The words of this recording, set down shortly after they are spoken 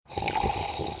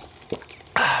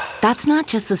That's not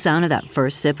just the sound of that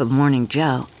first sip of Morning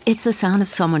Joe. It's the sound of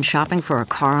someone shopping for a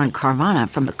car on Carvana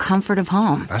from the comfort of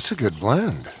home. That's a good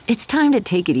blend. It's time to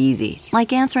take it easy,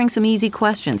 like answering some easy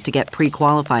questions to get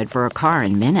pre-qualified for a car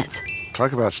in minutes.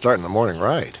 Talk about starting the morning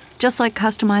right. Just like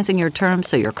customizing your terms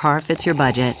so your car fits your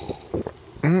budget.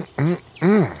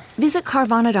 Visit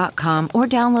Carvana.com or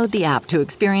download the app to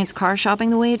experience car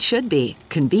shopping the way it should be.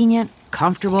 Convenient,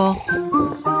 comfortable.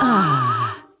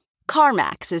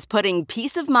 CarMax is putting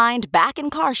peace of mind back in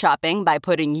car shopping by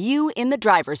putting you in the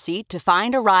driver's seat to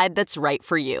find a ride that's right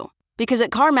for you. Because at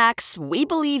CarMax, we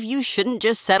believe you shouldn't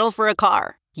just settle for a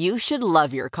car. You should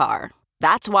love your car.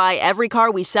 That's why every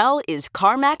car we sell is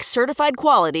CarMax certified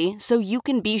quality, so you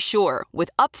can be sure with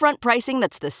upfront pricing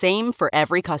that's the same for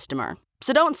every customer.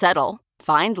 So don't settle.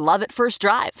 Find love at first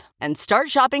drive and start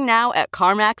shopping now at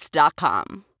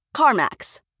CarMax.com.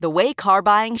 CarMax, the way car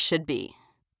buying should be.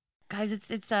 Guys,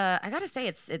 it's I gotta say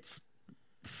it's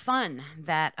fun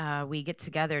that we get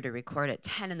together to record at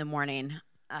 10 in the morning.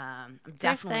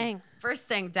 First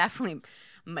thing, definitely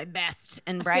my best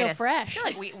and brightest. I feel fresh.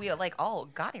 I feel like we like all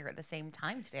got here at the same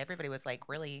time today. Everybody was like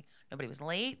nobody was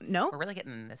late. No, we're really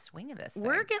getting the swing of this thing.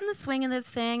 We're getting the swing of this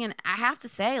thing, and I have to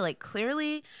say, like,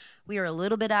 clearly we are a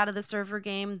little bit out of the server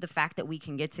game. The fact that we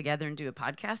can get together and do a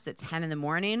podcast at 10 in the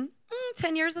morning,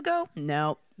 10 years ago,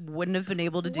 no, wouldn't have been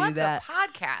able to do that. What's a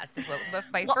podcast is what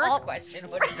my first question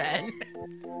would have been.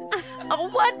 Oh,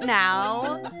 what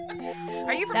now?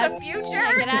 Are you from the future?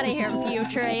 Yeah, get out of here,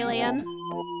 future alien.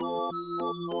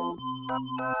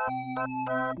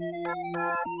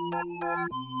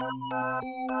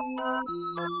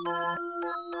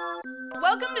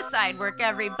 Welcome to Sidework,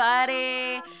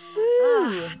 everybody.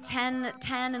 10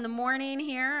 in the morning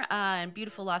here in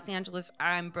beautiful Los Angeles.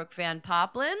 I'm Brooke Van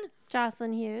Poplin.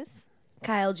 Jocelyn Hughes.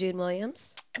 Kyle June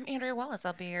Williams. I'm Andrea Wallace.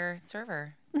 I'll be your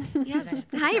server. Yes.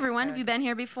 Hi, everyone. Have you been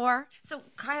here before? So,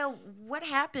 Kyle, what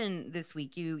happened this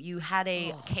week? You had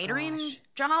a catering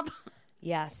job?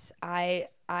 Yes, I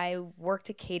worked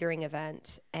a catering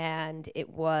event, and it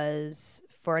was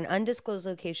for an undisclosed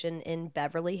location in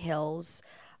Beverly Hills,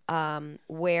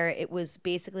 where it was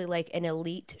basically like an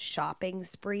elite shopping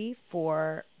spree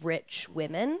for rich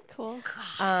women. Cool.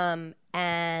 And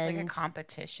like a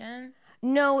competition?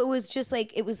 No, it was just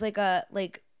like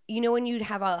you know when you'd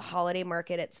have a holiday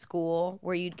market at school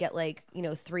where you'd get like, $3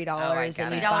 and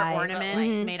 $3 buy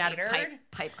ornaments made out of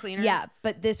pipe cleaners. Yeah,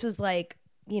 but this was like,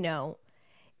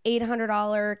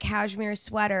 $800 cashmere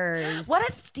sweaters. What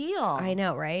a steal. I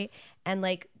know, right? And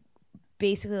like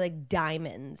basically like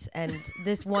diamonds. And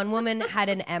this one woman had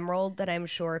an emerald that I'm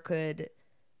sure could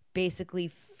basically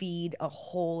feed a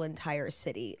whole entire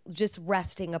city, just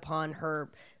resting upon her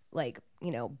like,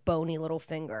 bony little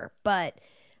finger. But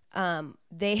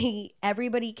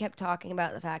everybody kept talking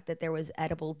about the fact that there was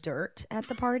edible dirt at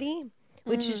the party,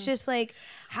 which is just like,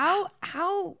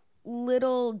 how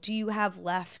little do you have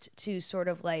left to sort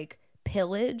of like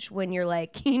pillage when you're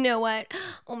like, you know what?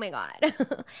 Oh my God,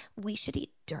 we should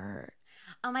eat dirt.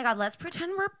 Oh my God, let's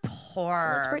pretend we're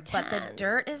poor. Let's pretend. But the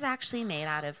dirt is actually made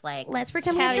out of like... Let's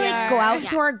pretend we have to like go out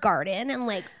to our garden and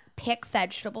like pick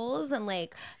vegetables and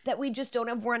like that we just don't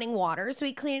have running water, so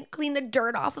we clean the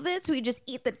dirt off of it, so we just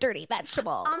eat the dirty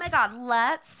vegetables. Oh my God,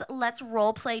 let's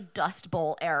role play Dust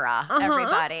Bowl era,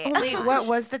 everybody. Wait, what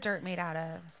was the dirt made out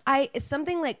of?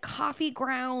 Something like coffee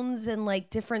grounds and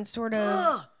like different sort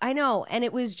of I know, and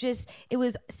it was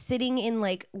sitting in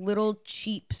like little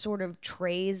cheap sort of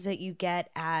trays that you get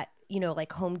at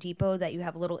like Home Depot, that you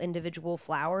have little individual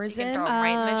flowers so you can in. throw them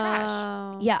right in the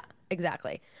trash. Yeah,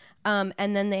 exactly. And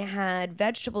then they had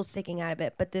vegetables sticking out of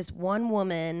it. But this one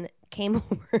woman came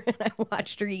over and I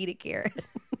watched her eat a carrot.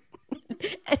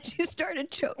 And she started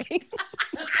choking.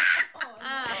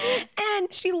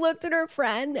 And she looked at her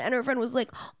friend, and her friend was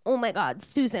like, "Oh my God,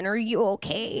 Susan, are you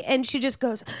okay?" And she just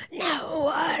goes, "No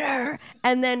water."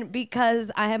 And then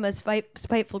because I am a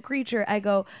spiteful creature, I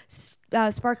go,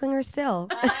 "Sparkling or still?"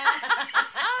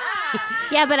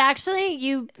 Yeah, but actually,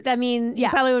 you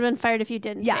probably would have been fired if you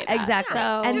didn't. Yeah, say that. exactly.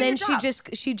 So, and then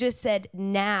she just said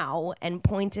 "now" and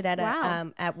pointed at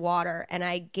at water, and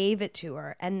I gave it to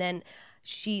her, and then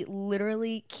she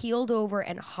literally keeled over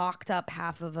and hawked up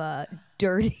half of a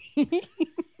dirty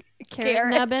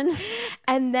carrot nubbin.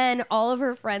 And then all of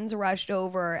her friends rushed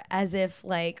over as if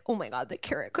like, oh my God, the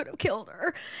carrot could have killed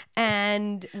her.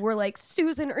 And we're like,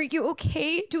 "Susan, are you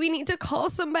okay? Do we need to call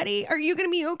somebody? Are you going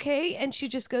to be okay?" And she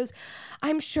just goes,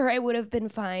 "I'm sure I would have been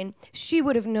fine. She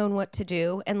would have known what to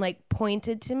do," and like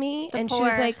pointed to me. She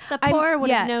was like, the poor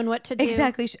would have known what to do.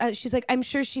 Exactly. She's like, "I'm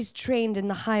sure she's trained in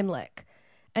the Heimlich."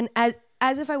 And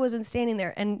as if I wasn't standing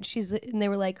there, and they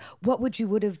were like, "What would you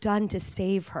have done to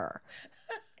save her?"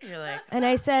 You're like, And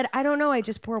I said, I don't know. I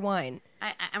just pour wine.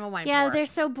 I'm a wine Yeah, pourer. they're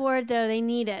so bored though. They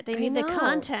need it. They need the know.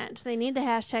 content. They need the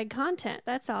hashtag content.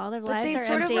 That's all. Their But lives they are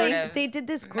sort of empty. like, they did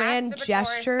this grand Masturbatory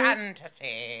gesture. fantasy,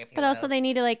 if you But also will. they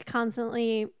need to like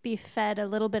constantly be fed a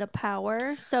little bit of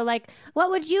power. So like, what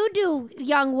would you do,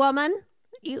 young woman?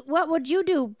 What would you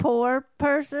do, poor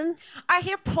person? I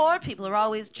hear poor people are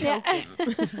always Yeah.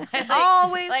 choking.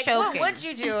 Always like, choking. what would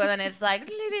you do? And then it's like,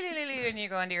 and you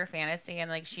go into your fantasy,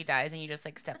 and like she dies, and you just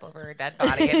like step over her dead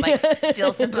body and like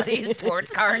steal somebody's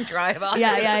sports car and drive off.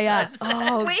 Yeah, into yeah, the yeah.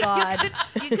 sunset. Oh, Wait, God.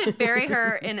 you could bury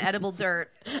her in edible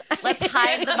dirt. Let's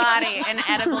hide the body in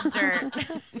edible dirt.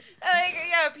 Like,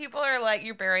 yeah, people are like,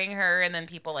 you're burying her, and then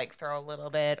people like throw a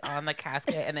little bit on the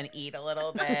casket and then eat a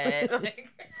little bit. Like,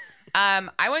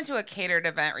 I went to a catered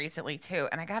event recently too,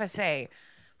 and I gotta say,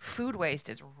 food waste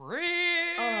is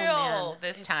real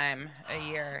this time of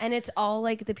year. And it's all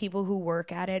like the people who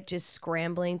work at it just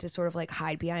scrambling to sort of like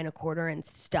hide behind a corner and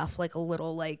stuff like a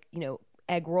little like, you know,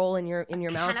 egg roll in your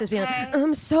mouth, just being like, Canapé.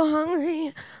 I'm so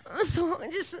hungry, I'm so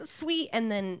just so sweet,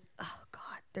 and then oh God,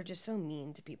 they're just so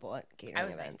mean to people at catering I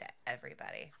was nice events. to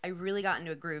everybody. I really got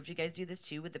into a groove. Do you guys do this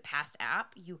too with the Past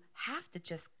app? You have to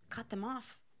just cut them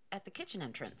off at the kitchen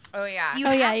entrance. Oh yeah. You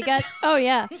Oh yeah, have you to got. Oh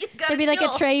yeah, You gotta there'd be like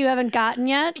chill. a tray you haven't gotten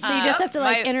yet, so you just have to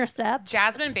like my- intercept.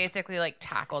 Jasmine basically like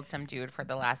tackled some dude for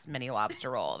the last mini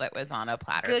lobster roll that was on a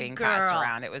platter Good being passed girl.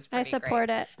 around. It was I pretty support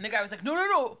great. it. And the guy was like,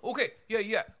 no, okay,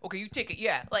 yeah, okay, you take it,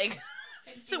 yeah, like.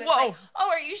 and she So, was whoa. like, oh,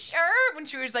 are you sure? When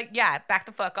she was like, yeah, back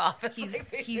the fuck off.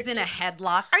 He's in a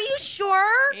headlock. Are you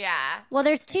sure? Yeah. Well,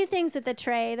 there's two things with the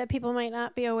tray that people might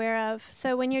not be aware of.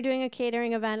 So when you're doing a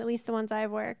catering event, at least the ones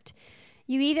I've worked,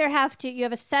 you either have to, you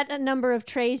have a set number of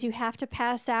trays you have to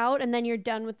pass out, and then you're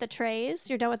done with the trays.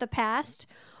 You're done with the past.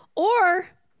 Or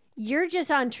you're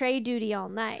just on tray duty all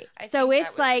night. I So think that it's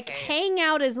was the like case. hang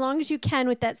out as long as you can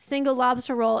with that single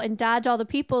lobster roll and dodge all the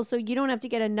people so you don't have to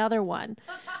get another one.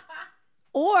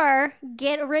 Or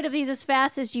get rid of these as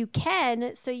fast as you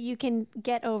can so you can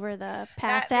get over the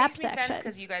past That app makes me sense section.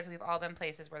 because you guys, we've all been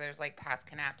places where there's like past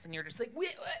canaps and you're just like,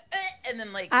 and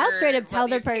then like I'll your- straight up tell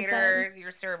the your person. caterer,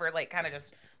 your server like kind of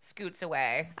just scoots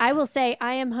away. I will say,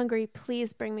 I am hungry.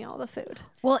 Please bring me all the food.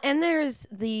 Well, and there's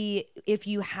if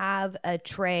you have a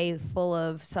tray full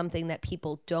of something that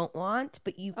people don't want,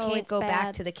 but you Oh, can't it's go back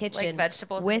bad. to the kitchen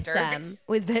vegetables and with dirt? them,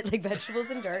 with like vegetables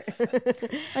and dirt. Like people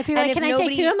are And like, if can I take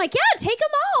nobody- two? I'm like, yeah, take them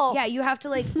all. Yeah, you have to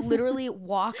like literally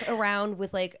walk around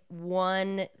with like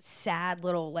one sad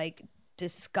little like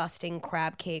disgusting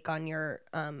crab cake on your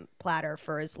platter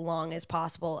for as long as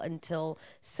possible until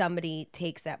somebody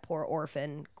takes that poor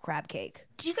orphan crab cake.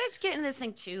 Do you guys get into this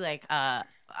thing too? Like,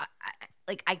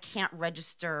 I can't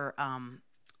register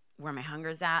where my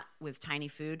hunger's at with tiny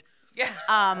food. Yeah.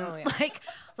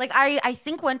 Like I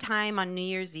think one time on New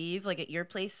Year's Eve, like at your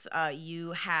place,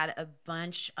 you had a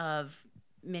bunch of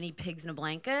mini pigs in a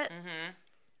blanket. Mm-hmm.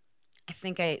 I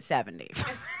think I ate 70.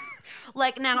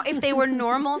 Like now, if they were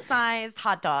normal sized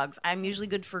hot dogs, I'm usually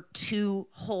good for 2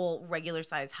 whole regular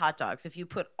sized hot dogs. If you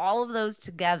put all of those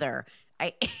together,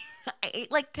 I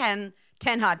ate like 10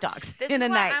 hot dogs This in is a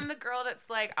why night. I'm the girl that's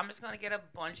like, I'm just going to get a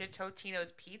bunch of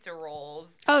Totino's pizza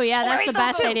rolls. Oh yeah, that's Or the they'll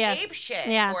best do idea. ape shit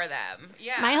Yeah. for them.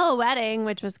 Yeah. My whole wedding,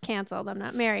 which was canceled, I'm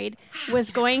not married,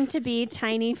 was going to be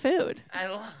tiny food. I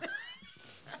love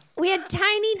We had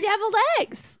tiny deviled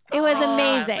eggs. It was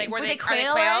amazing. Like, were Were they they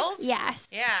quail quails? eggs? Yes.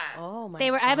 Yeah. Oh my!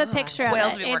 They were. I have a picture of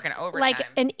Whales it. be working It's overtime. like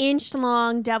an inch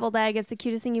long deviled egg. It's the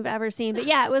cutest thing you've ever seen. But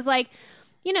yeah, it was like,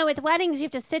 you know, with weddings, you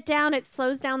have to sit down. It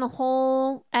slows down the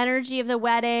whole energy of the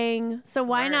wedding. So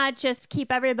why not just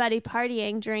keep everybody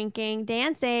partying, drinking,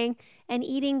 dancing, and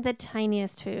eating the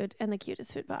tiniest food and the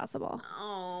cutest food possible?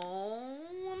 Oh,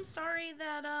 I'm sorry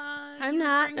that I'm you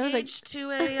not. were It was like- engaged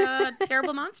to a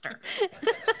terrible monster.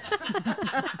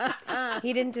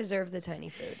 He didn't deserve the tiny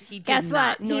food. He did Guess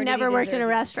not. what? Nor He did never he worked in deserve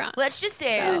a it. restaurant. Let's just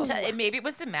say maybe it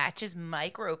was to match his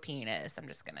micro penis. I'm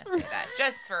just gonna say that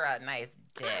just for a nice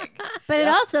dig. But it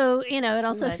also, you know, it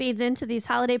also Good. feeds into these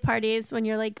holiday parties when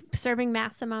you're like serving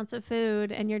mass amounts of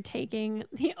food and you're taking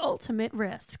the ultimate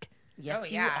risk. Yes, Oh,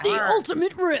 you yeah. The are.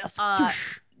 ultimate risk.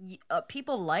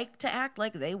 People like to act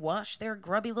like they wash their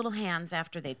grubby little hands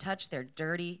after they touch their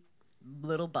dirty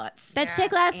little butts. That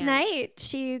chick last and- night,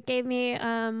 she gave me,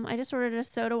 I just ordered a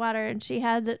soda water and she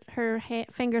had her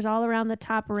fingers all around the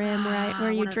top rim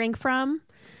where you drink from.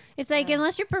 It's like,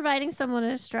 unless you're providing someone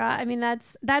a straw, I mean,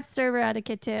 that's server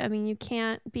etiquette too. I mean, you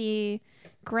can't be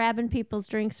grabbing people's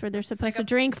drinks where they're supposed to like a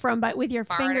drink from, but with your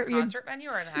Bar finger. at a concert venue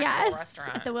or in an actual Yes,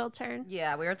 restaurant? at the Wiltern.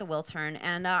 Yeah, we were at the Wiltern,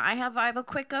 and I have a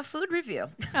quick food review.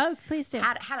 Oh, please do.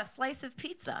 Had a slice of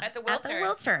pizza At the Wiltern.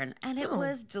 Wiltern, and it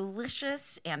was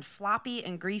delicious and floppy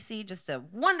and greasy. Just a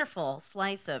wonderful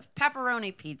slice of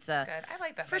pepperoni pizza Good. I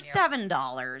like that for menu.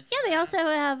 $7. Yeah, they also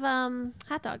have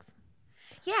hot dogs.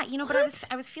 Yeah, but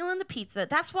I was feeling the pizza.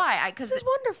 That's why because This is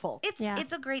wonderful.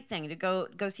 it's a great thing to go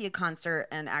see a concert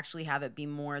and actually have it be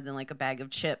more than like a bag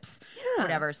of chips, or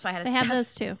whatever. So I had They have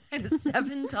those too. I had a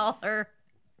 $7.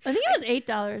 I think it was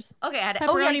 $8. Okay, I had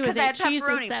Pepperoni was because I had $8. Cheese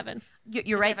was pepperoni. $7.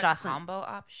 You're right, They have a Jocelyn. combo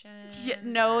option. Yeah,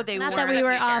 no, they Not weren't. that we in the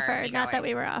were future, offered. be Not that going.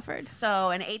 we were offered. So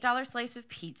an $8 slice of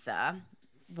pizza,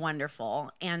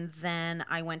 wonderful. And then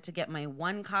I went to get my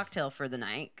one cocktail for the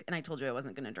night, and I told you I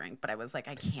wasn't going to drink, but I was like,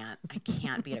 I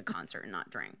can't be at a concert and not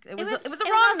drink. It was a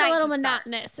wrong also night a little to start.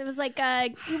 monotonous. It was like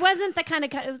it wasn't the kind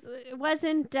of it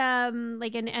wasn't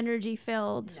like an energy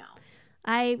filled. No.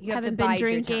 I You have to haven't been bide your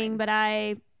drinking, time. but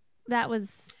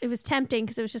it was tempting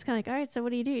because it was just kind of like, all right, so what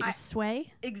do? You just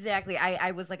sway? Exactly.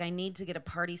 I was like, I need to get a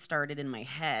party started in my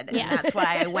head. And Yeah. that's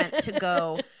why I went to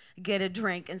go get a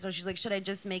drink. And so she's like, should I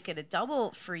just make it a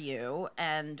double for you?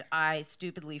 And I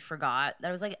stupidly forgot.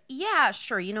 I was like, yeah,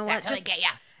 sure. You know what? That's how they Just get ya.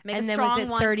 make And a then strong was it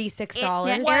one. $36?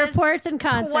 Yeah, was airports and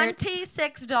concerts.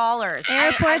 $26.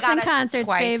 Airports and got concerts,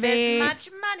 Twice baby. as much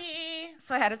money.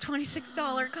 So I had a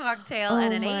 $26 cocktail Oh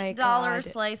and an my $8 God.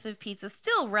 slice of pizza.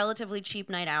 Still relatively cheap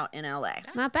night out in LA.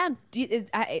 Not bad.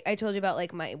 I told you about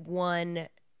like my one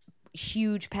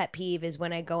huge pet peeve is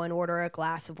when I go and order a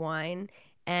glass of wine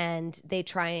and they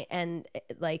try and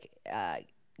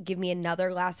give me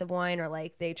another glass of wine, or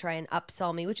like they try and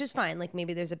upsell me, which is fine. Like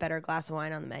maybe there's a better glass of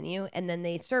wine on the menu, and then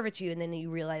they serve it to you, and then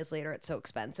you realize later it's so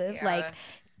expensive. Yeah. Like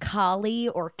Kali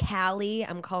or Cali,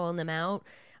 I'm calling them out.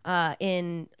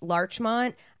 In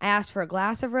Larchmont, I asked for a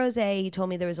glass of rosé. He told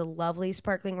me there was a lovely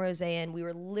sparkling rosé, and we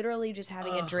were literally just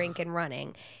having a drink and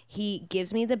running. He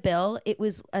gives me the bill. It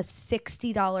was a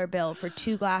 $60 bill for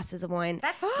 2 glasses of wine.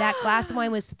 That glass of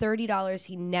wine was $30.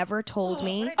 He never told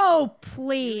me. Oh,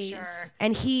 please. Sure.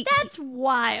 And That's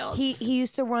wild. he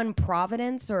used to run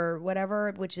Providence or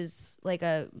whatever, which is like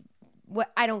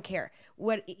I don't care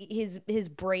what his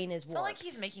brain is. It's not like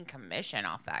he's making commission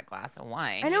off that glass of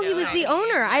wine. I know you he was what the I mean?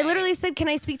 owner. I Like, literally said, "Can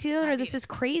I speak to the owner? This is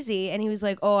crazy." And he was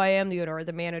like, "Oh, I am the owner or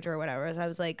the manager or whatever." And I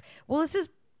was like, "Well, this is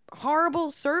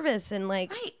horrible service." And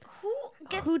like, Right. Who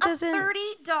gets Who a doesn't-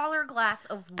 $30 glass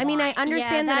of wine? I mean, I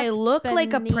understand that I that's look like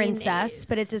a bananas. princess,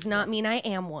 but it does not mean I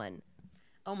am one.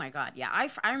 Oh my God. Yeah.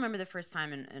 I remember the first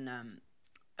time in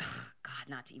God,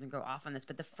 not to even go off on this,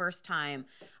 but the first time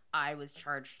I was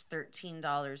charged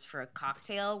 $13 for a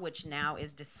cocktail, which now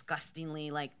is disgustingly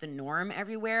like the norm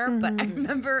everywhere. But I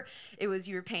remember you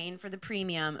were paying for the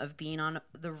premium of being on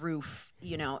the roof,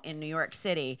 in New York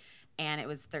City. And it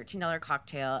was $13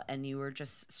 cocktail. And you were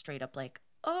just straight up like,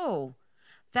 oh,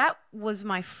 that was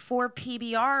my 4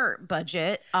 PBR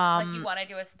budget. Like you want to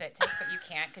do a spit take, but you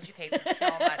can't because you paid so much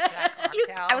for that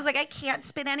cocktail. I was like, I can't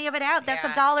spit any of it out. That's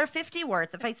Yeah. $1.50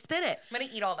 worth if I spit it. I'm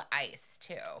gonna eat all the ice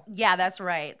too. Yeah, that's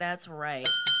right. That's right.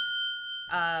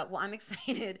 Well, I'm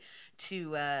excited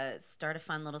to start a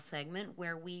fun little segment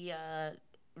where we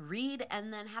read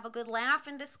and then have a good laugh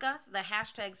and discuss the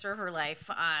hashtag server life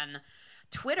on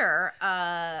Twitter.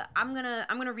 I'm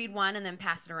gonna read one and then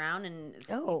pass it around, and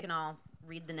you can all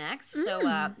read the next.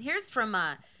 So here's from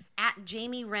at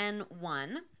Jamie Wren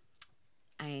 1.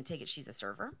 I take it she's a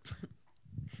server.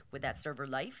 With that server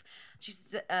life. She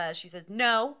says,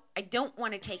 no, I don't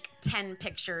want to take 10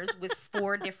 pictures with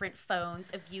 4 different phones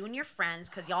of you and your friends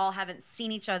because y'all haven't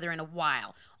seen each other in a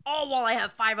while. All while I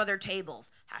have 5 other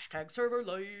tables. Hashtag server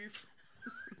life.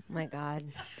 My God.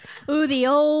 Ooh, the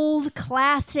old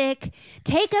classic.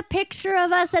 Take a picture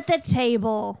of us at the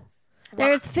table.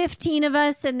 There's 15 of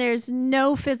us, and there's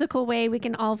no physical way we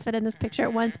can all fit in this picture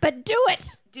at once, but do it.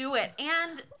 Do it.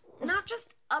 And not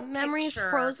just a Memories picture.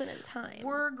 frozen in time.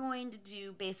 We're going to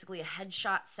do basically a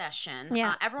headshot session.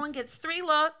 Yeah. Everyone gets 3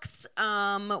 looks.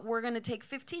 We're going to take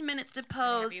 15 minutes to Have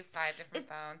pose. you 5 different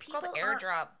phones? It's called people are-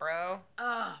 airdrop, bro.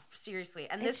 Oh, seriously.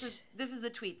 And this is the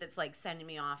tweet that's like sending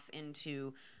me off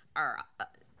into our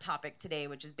topic today,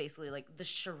 which is basically like the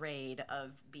charade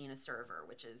of being a server,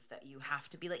 which is that you have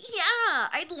to be like, yeah,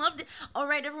 I'd love to. All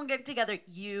right, everyone get together.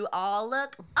 You all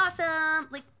look awesome.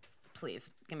 Like,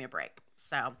 please give me a break.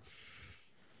 So,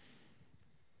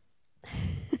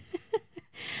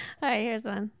 All right, here's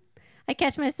one. I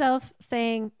catch myself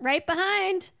saying right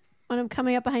behind when I'm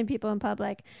coming up behind people in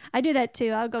public. I do that too.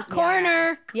 I'll go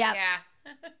corner. Yeah. Yeah.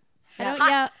 I don't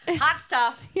yell. hot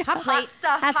stuff. Hot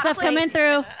stuff. Hot stuff plate. coming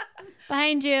through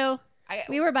behind you.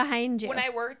 We were behind you. When I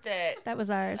worked at That was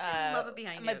ours. Love it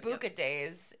behind my you. Buca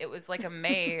days, it was like a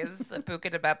maze, a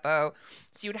Buca de Beppo.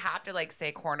 So you would have to like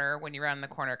say corner when you were on the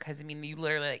corner because I mean you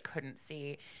literally like couldn't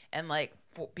see, and like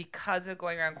because of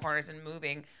going around corners and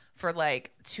moving for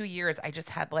like 2 years, I just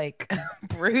had like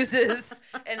bruises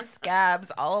and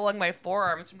scabs all along my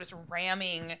forearms from just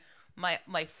ramming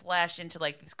my flesh into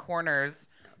like these corners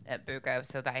at Buca.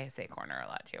 So that I say corner a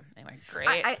lot too. Anyway, great.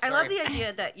 I love the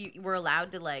idea that you were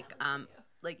allowed to like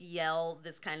yell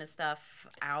this kind of stuff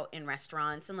out in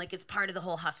restaurants, and like it's part of the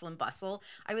whole hustle and bustle.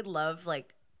 I would love,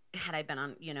 like, had I been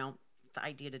on, the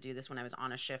idea to do this when I was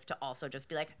on a shift, to also just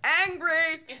be like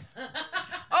angry,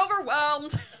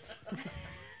 overwhelmed.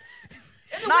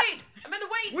 In the weeds. I'm in the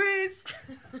weeds.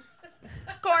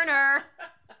 Corner.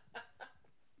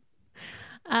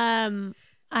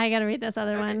 I gotta read this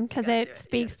other one because it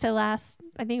speaks to I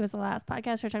think it was the last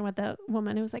podcast we were talking about the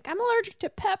woman who was like, I'm allergic to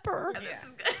pepper. This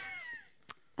is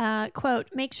good. Quote,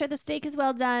 make sure the steak is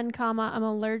well done, comma, I'm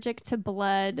allergic to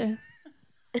blood.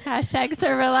 Hashtag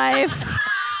server life.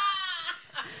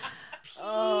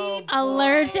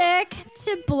 Allergic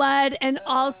to blood and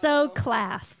also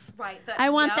class. Right. I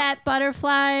want that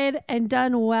butterflied and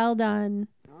done well done.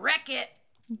 Wreck it.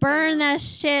 Burn that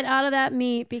shit out of that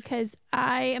meat because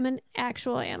I am an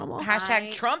actual animal.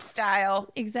 Hashtag Trump style.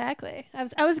 Exactly.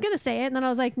 I was going to say it, and then I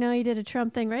was like, no, you did a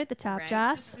Trump thing right at the top, Right.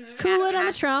 Joss. Cool it on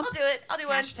the Trump. I'll do it. I'll do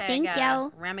one. Hashtag Thank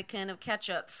you. ramekin of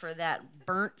ketchup for that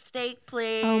burnt steak,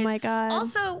 please. Oh, my God.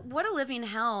 Also, what a living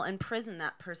hell and prison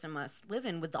that person must live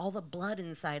in with all the blood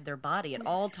inside their body at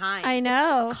all times. I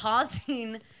know.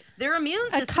 Causing their immune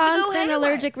A system to go constant haywire.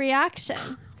 allergic reaction.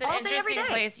 It's an All day, every interesting day.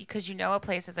 place because a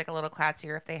place is like a little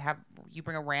classier if you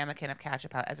bring a ramekin of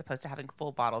ketchup out as opposed to having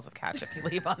full bottles of ketchup you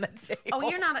leave on the table. Oh,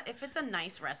 you're not. If it's a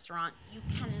nice restaurant, you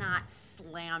cannot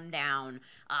slam down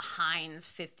a Heinz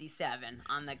 57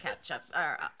 on the ketchup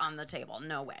on the table.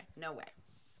 No way. No way.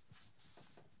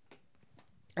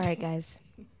 All right, guys.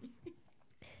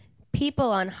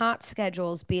 People on hot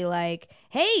schedules be like,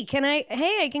 hey,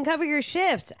 I can cover your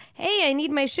shift. Hey, I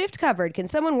need my shift covered. Can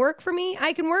someone work for me?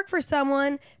 I can work for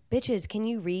someone. Bitches, can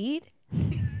you read?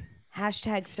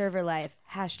 Hashtag server life.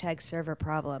 Hashtag server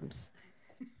problems.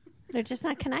 They're just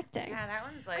not connecting. Yeah, that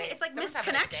one's like It's like someone's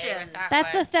having a day with misconnections. that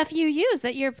That's the one. stuff you use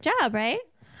at your job, right?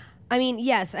 I mean,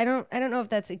 yes, I don't know if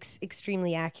that's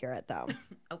extremely accurate though.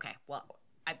 Okay. Well,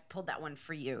 I pulled that one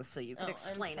for you so you could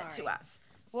explain it to sorry. us.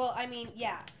 Well, I mean,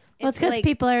 yeah. Well, it's because like-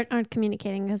 people aren't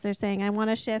communicating because they're saying, I want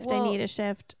a shift, I Well- need a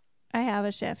shift, I have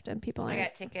a shift, and people I aren't.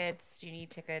 got tickets. Do you need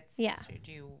tickets? Yeah.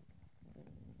 Do you?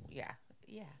 Yeah.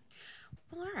 Yeah.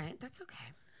 Well, all right. That's okay.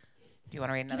 Do you want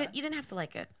to read another? You didn't have to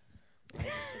like it.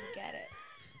 Get it.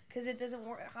 Because it doesn't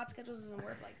work. Hot schedules doesn't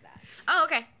work like that. Oh,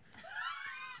 okay.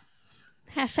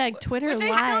 Hashtag Twitter Which I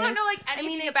live. still don't know like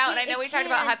anything about. And I know we talked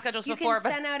about hot schedules you before, can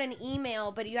but send out an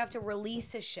email, but you have to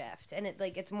release a shift, and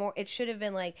it's more. It should have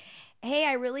been like, "Hey,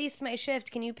 I released my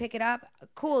shift. Can you pick it up?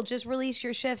 Cool, just release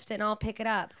your shift, and I'll pick it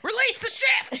up." release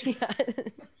the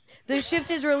shift. The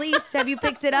shift is released. Have you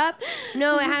picked it up?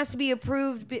 No, it has to be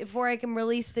approved before I can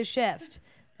release the shift.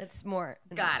 That's more.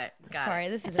 Got it. Got Sorry, it.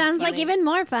 this is Sounds like even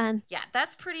more fun. Yeah,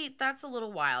 that's a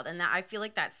little wild. And I feel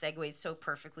like that segues so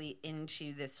perfectly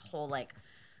into this whole like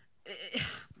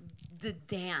the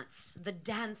dance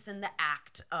and the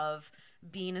act of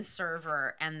being a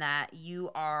server, and that you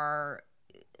are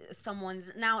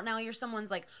now you're someone's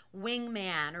like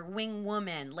wingman or wing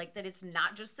woman, like that. It's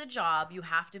not just the job, you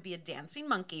have to be a dancing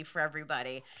monkey for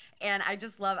everybody. And I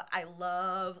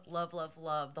love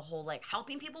the whole like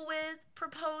helping people with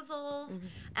proposals.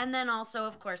 And then also,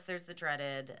 of course, there's the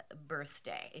dreaded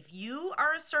birthday. If you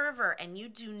are a server and you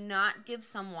do not give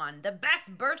someone the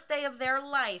best birthday of their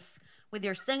life with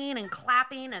your singing and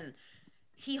clapping and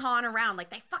hee-hawing around, like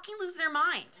they fucking lose their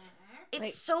mind. It's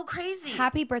Like, so crazy.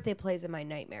 Happy birthday plays in my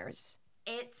nightmares.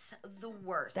 It's the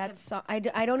worst. That's so, I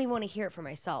don't even want to hear it for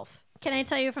myself. Can I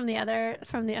tell you from the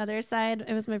other side?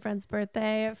 It was my friend's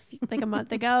birthday like a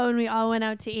month ago, and we all went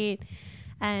out to eat.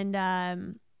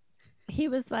 And he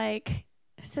was like,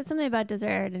 said something about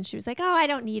dessert, and she was like, "Oh, I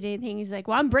don't need anything." He's like,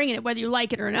 "Well, I'm bringing it whether you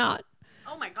like it or not."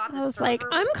 Oh my God. I was like,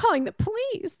 "I'm calling the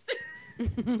police."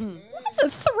 That's a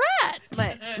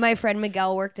threat. My friend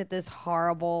Miguel worked at this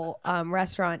horrible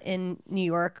restaurant in New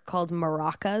York called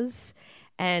Maracas,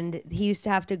 and he used to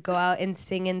have to go out and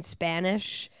sing in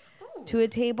Spanish to a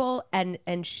table and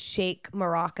shake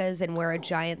maracas and wear a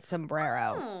giant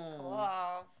sombrero.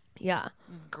 Whoa. Yeah.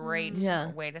 Great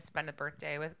Yeah. way to spend a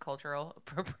birthday with cultural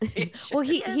appropriation. Well,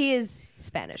 he is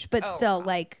Spanish, but still,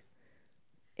 like,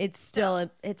 it's still,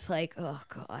 it's like, oh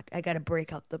God, I got to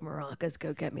break up the maracas.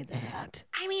 Go get me that.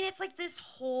 I mean, it's like this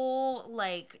whole,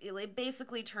 like, it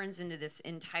basically turns into this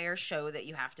entire show that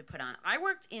you have to put on. I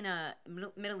worked in a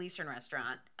Middle Eastern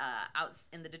restaurant out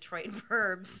in the Detroit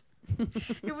burbs.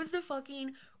 It was the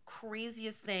fucking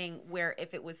craziest thing where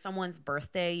if it was someone's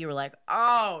birthday, you were like,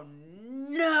 oh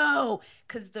no,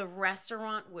 because the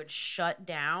restaurant would shut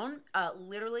down.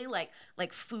 Literally, like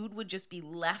food would just be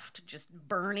left just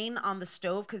burning on the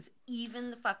stove because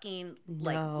even the fucking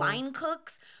like line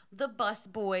cooks, the bus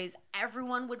boys,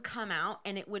 everyone would come out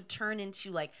and it would turn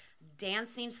into like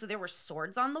dancing. So there were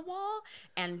swords on the wall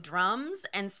and drums,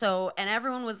 and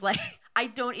everyone was like, I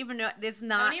don't even know. It's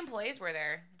not. How many employees were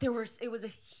there? It was a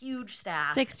huge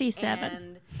staff.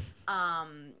 67.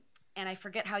 And I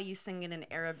forget how you sing it in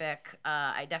Arabic.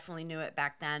 I definitely knew it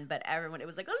back then, but everyone, it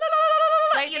was like,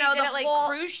 Like, you know, they did the it like whole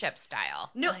cruise ship style.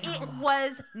 No, it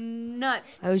was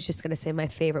nuts. I was just going to say my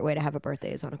favorite way to have a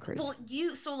birthday is on a cruise. Well,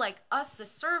 so like us, the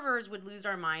servers would lose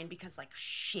our mind because like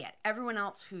shit, everyone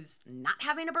else who's not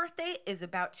having a birthday is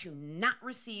about to not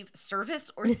receive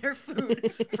service or their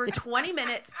food for 20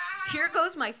 minutes. Here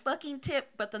goes my fucking tip.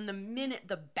 But then the minute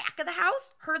the back of the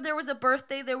house heard there was a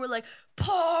birthday, they were like,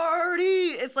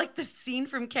 party. It's like the scene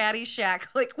from Caddyshack,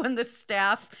 like when the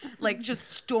staff like just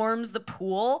storms the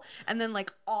pool, and then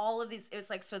like all of these, it was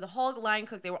like, so the whole line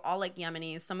cook, they were all like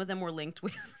Yemenis. Some of them were linked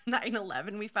with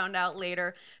 9/11. We found out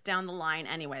later down the line.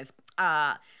 Anyways,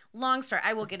 long story.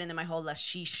 I will get into my whole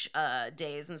Lashish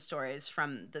days and stories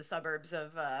from the suburbs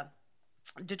of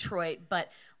Detroit, but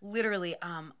literally,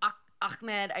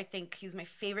 Ahmed, I think he's my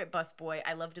favorite busboy.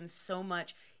 I loved him so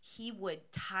much. He would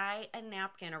tie a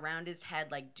napkin around his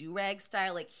head like do-rag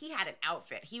style. Like he had an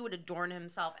outfit. He would adorn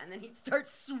himself, and then he'd start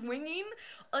swinging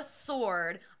a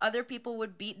sword. Other people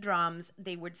would beat drums.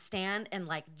 They would stand and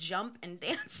like jump and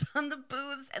dance on the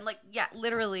booths, and like, yeah,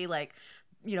 literally like,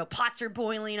 you know, pots are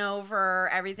boiling over,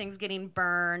 everything's getting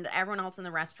burned. Everyone else in the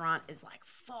restaurant is like,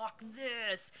 fuck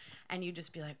this. And you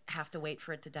just be like, have to wait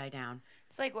for it to die down.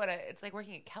 It's like it's like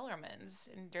working at Kellerman's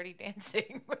in Dirty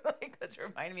Dancing. Like that's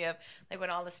reminding me of like when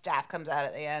all the staff comes out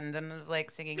at the end and is like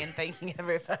singing and thanking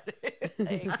everybody.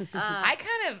 Like, I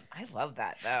love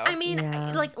that though. I mean,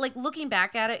 like looking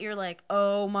back at it, you're like,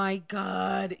 oh my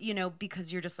God, you know,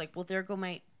 because you're just like, well, there go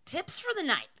my tips for the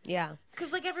night. Yeah.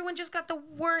 Because like everyone just got the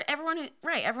worst.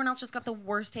 Everyone else just got the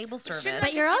worst table service.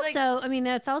 But you're also, I mean,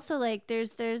 that's also like there's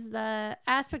the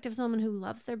aspect of someone who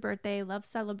loves their birthday, loves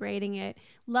celebrating it,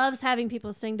 loves having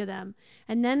people sing to them,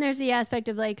 and then there's the aspect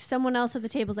of like someone else at the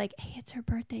table's like, hey, it's her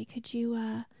birthday, could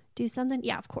you do something?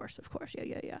 Yeah, of course,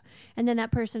 yeah. And then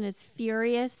that person is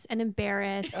furious and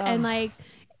embarrassed, and like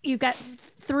you've got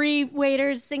 3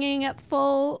 waiters singing at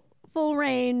full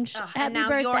range. Happy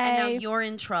birthday. And now you're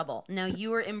in trouble. Now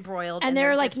you are embroiled. And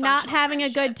they're like not having a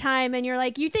good time. And you're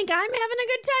like, you think I'm having a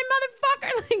good time,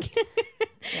 motherfucker?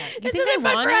 Like, this isn't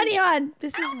fun for anyone.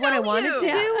 This is what I wanted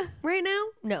to do right now?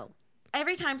 No.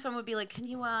 Every time someone would be like, can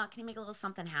you make a little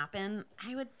something happen?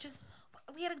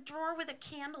 We had a drawer with a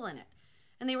candle in it.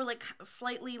 And they were like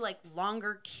slightly like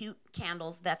longer, cute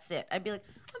candles. That's it. I'd be like,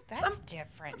 that's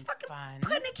different. I'm fucking fun.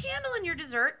 Putting a candle in your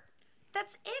dessert.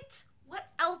 That's it. What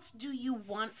else do you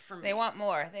want from me? They want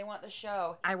more. They want the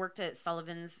show. I worked at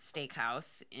Sullivan's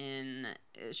Steakhouse in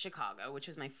Chicago, which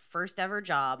was my first ever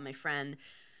job. My friend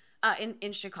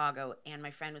in Chicago, and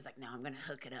my friend was like, no, I'm going to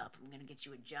hook it up. I'm going to get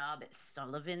you a job at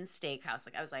Sullivan's Steakhouse.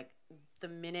 Like, I was like, the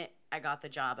minute I got the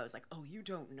job, I was like, oh, you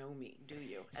don't know me, do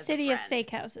you? As City of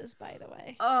steakhouses, by the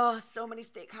way. Oh, so many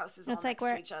steakhouses all like next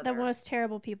where to each other. The most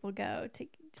terrible people go to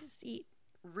just eat.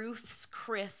 Ruth's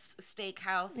Chris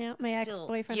Steakhouse. Yeah, my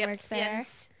ex-boyfriend works there.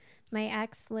 My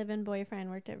ex-live-in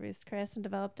boyfriend worked at Ruth's Chris and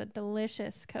developed a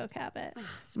delicious Coke habit.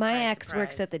 My ex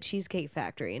works at the Cheesecake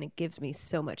Factory, and it gives me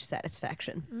so much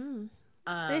satisfaction.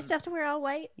 Do they still have to wear all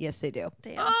white? Yes, they do.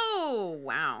 Damn. Oh,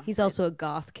 wow. He's also a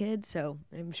goth kid, so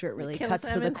I'm sure it really Kills cuts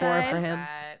to him the core inside. for him.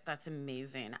 That's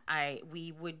amazing.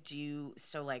 We would do,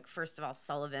 so like, first of all,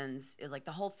 Sullivan's, like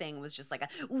the whole thing was just like a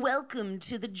welcome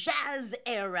to the jazz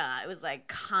era. It was like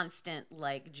constant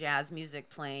like jazz music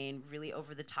playing, really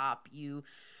over the top. You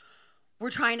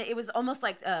were trying to, it was almost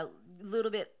like a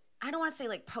little bit, I don't want to say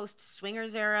like post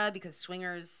swingers era, because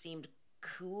swingers seemed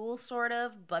cool sort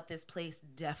of, but this place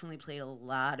definitely played a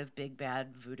lot of Big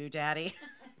Bad Voodoo Daddy,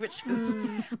 which was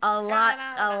a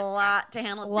lot to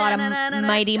handle. A lot of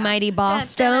mighty boss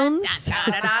stones,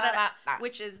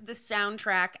 which is the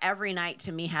soundtrack every night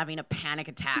to me having a panic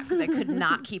attack because I could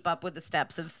not keep up with the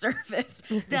steps of service.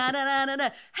 Hey,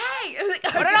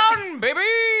 put it on,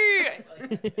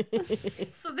 baby.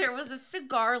 So there was a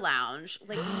cigar lounge,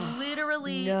 like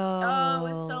literally. No. Oh, it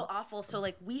was so awful. So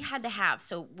like we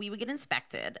would get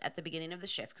inspected at the beginning of the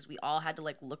shift because we all had to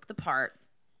like look the part.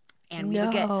 And we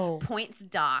would get points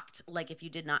docked. Like if you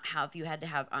did not have, you had to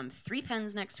have 3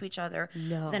 pens next to each other.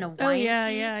 No. Then a wine key,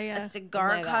 yeah. a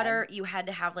cigar cutter. You had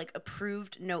to have like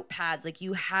approved notepads. Like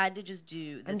you had to just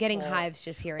do this. I'm getting hives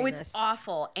just hearing this. It's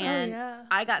awful. And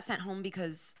I got sent home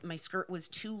because my skirt was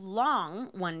too long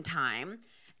one time.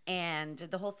 And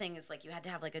the whole thing is like you had to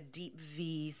have like a deep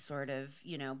V sort of,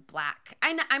 black.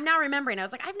 I'm now remembering. I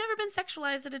was like, I've never been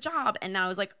sexualized at a job. And now I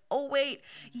was like, oh, wait.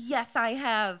 Yes, I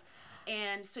have.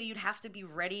 And so you'd have to be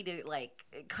ready to like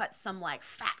cut some like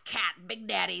fat cat Big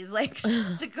Daddy's like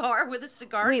cigar with a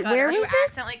cigar Wait, cutter. where was You this?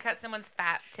 accidentally cut someone's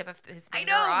fat tip of his I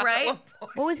finger know, off at right? one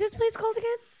point. What was this place called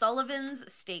again? Sullivan's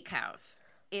Steakhouse.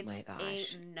 It's my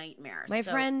gosh. a nightmare. My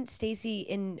friend Stacy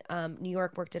in New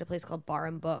York worked at a place called Bar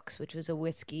and Books, which was a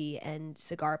whiskey and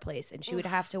cigar place, and she would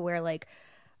have to wear like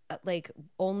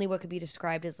only what could be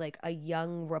described as like a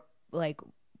young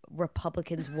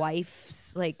Republican's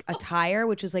wife's like attire,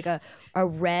 which was like a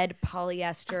red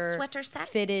polyester sweater set?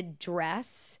 fitted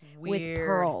dress with Weird.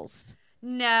 pearls.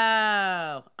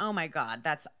 No. Oh my God.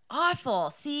 That's awful.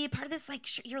 See, part of this, like,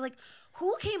 you're like,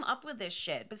 who came up with this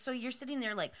shit? But so you're sitting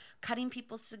there, like, cutting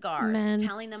people's cigars, Men.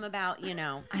 telling them about, I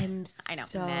know, men.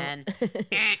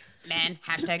 Men.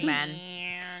 Hashtag men.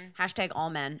 Hashtag all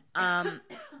men.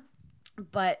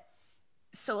 But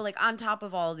so, like, on top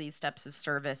of all of these steps of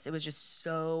service, it was just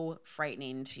so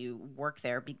frightening to work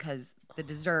there because the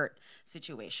dessert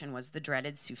situation was the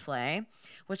dreaded souffle,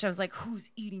 which I was like, who's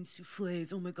eating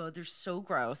souffles? Oh my God, they're so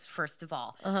gross, first of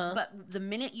all. But the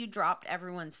minute you dropped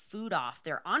everyone's food off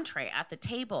their entree at the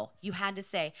table, you had to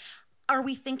say, are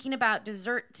we thinking about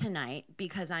dessert tonight?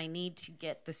 Because I need to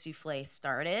get the souffle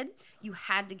started. You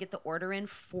had to get the order in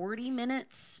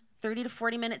 30 to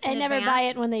 40 minutes in I never advance. buy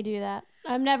it when they do that.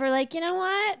 I'm never like, you know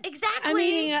what?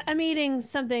 Exactly. I'm eating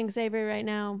something savory right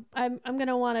now. I'm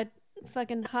gonna want a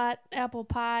fucking hot apple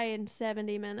pie in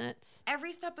 70 minutes.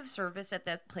 Every step of service at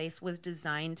that place was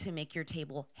designed to make your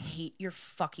table hate your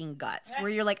fucking guts, where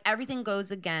you're like, everything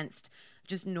goes against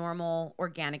just normal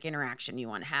organic interaction you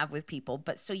want to have with people.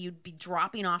 But so you'd be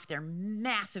dropping off their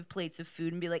massive plates of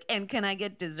food and be like, and can I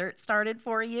get dessert started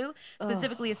for you?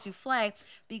 Specifically a souffle,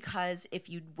 because if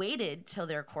you'd waited till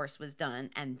their course was done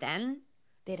and then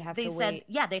They'd have they to said, wait.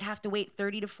 yeah, they'd have to wait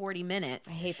 30 to 40 minutes.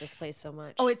 I hate this place so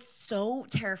much. Oh, it's so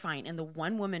terrifying. And the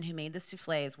one woman who made the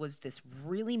souffles was this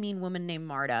really mean woman named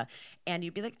Marta. And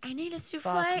you'd be like, I need a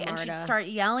souffle. Fuck And she'd Marta. start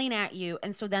yelling at you.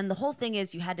 And so then the whole thing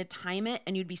is you had to time it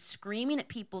and you'd be screaming at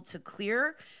people to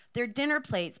clear their dinner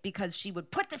plates because she would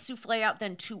put the souffle out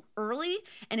then too early.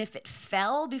 And if it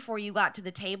fell before you got to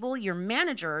the table, your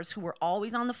managers, who were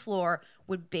always on the floor,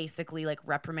 would basically like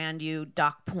reprimand you,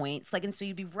 dock points. Like, and so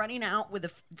you'd be running out with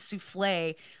a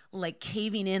souffle like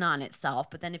caving in on itself.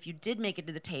 But then if you did make it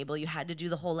to the table, you had to do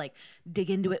the whole like dig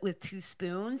into it with 2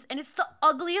 spoons. And it's the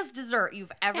ugliest dessert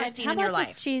you've ever seen How in your about life.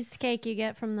 just cheesecake you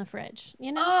get from the fridge?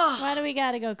 You know? Why do we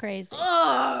gotta go crazy?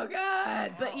 Oh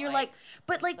God! But you're like,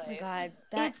 God,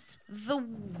 it's the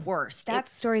worst. that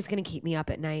story's gonna keep me up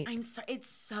at night. I'm sorry. It's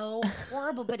so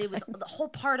horrible, but it was the whole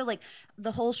part of like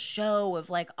the whole show of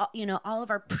like all of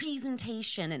our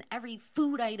presentation and every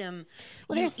food item.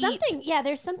 Well, you there's something,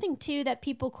 there's something too that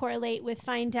people correlate with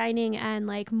fine dining and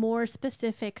like more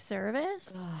specific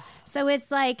service. So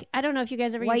it's like, I don't know if you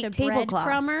guys ever White used a tablecloth.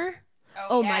 breadcrummer.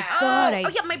 Oh my God! Oh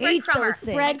yeah, my hate breadcrummer. those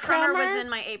things. Breadcrummer was Breadcrummer? in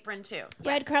my apron too.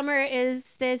 Breadcrummer is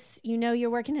this, you're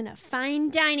working in a fine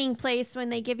dining place when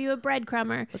they give you a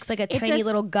breadcrummer. Looks like a It's tiny a-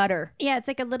 little gutter. Yeah, it's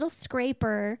like a little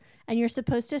scraper, and you're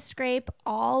supposed to scrape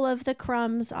all of the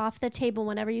crumbs off the table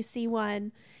whenever you see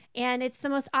one. And it's the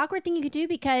most awkward thing you could do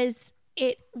because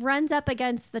it runs up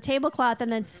against the tablecloth and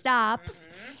then stops.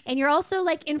 And you're also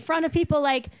like in front of people,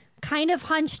 like kind of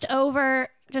hunched over,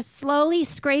 just slowly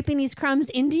scraping these crumbs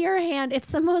into your hand. It's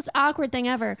the most awkward thing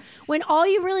ever. When all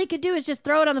you really could do is just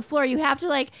throw it on the floor. You have to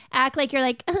like act like you're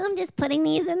like, I'm just putting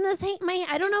these in this.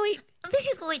 I don't know. This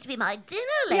is going to be my dinner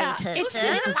Yeah, later, it's sir.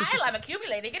 This pile I'm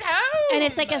accumulating at home. And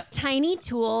it's like a tiny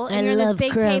tool, and I you're on this love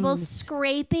big table crumbs.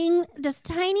 scraping just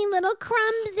tiny little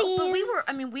crumbsies. Oh,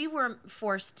 but we were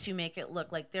forced to make it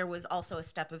look like there was also a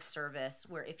step of service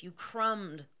where if you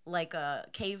crumbed like a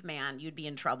caveman, you'd be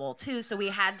in trouble too. So we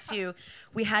had to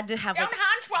have Don't like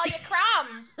hunch while you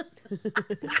crumb.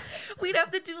 we'd have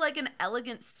to do like an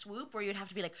elegant swoop where you'd have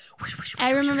to be like whoosh, whoosh, I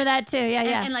whoosh, remember whoosh, that too. Yeah,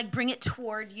 yeah. and like bring it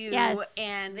toward you. Yes.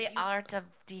 And The you art of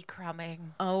decrumbing.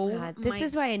 Oh, God, this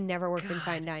is why I never worked in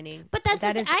fine dining. But that's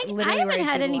that the is thing. I literally haven't where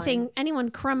had draw the line.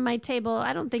 anyone crumb my table.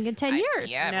 I don't think in 10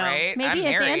 years. Yeah, No. right. Maybe I'm it's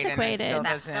married and it antiquated. still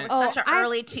that doesn't- was such an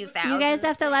early 2000s. You guys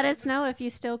have to let us know if you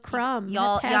still crumb.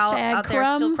 Y'all Hashtag out there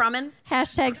still crumbing?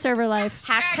 Hashtag server life.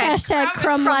 Hashtag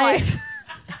crumb life.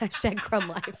 Hashtag crumb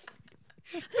life.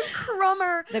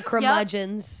 crummer. The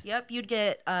curmudgeons. Yep, you'd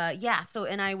get so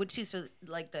and I would too. So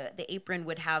like the apron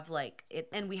would have like it,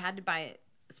 and we had to buy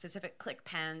specific click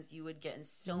pens. You would get in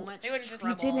so much They wouldn't just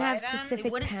trouble. You didn't have Supply them?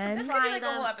 specific wouldn't pens. This supply could be like a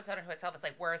them. whole episode unto itself. It's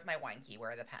like, where's my wine key?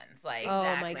 Where are the pens? Like, Oh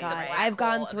my exactly, the God. black I've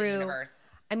gone hole of the through- universe.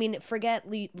 I mean, forget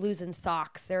losing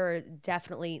socks. There are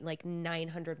definitely like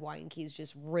 900 wine keys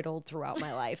just riddled throughout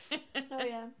my life. Oh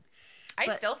yeah.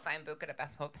 I still find Buca de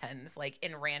Beppo pens like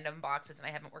in random boxes, and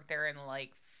I haven't worked there in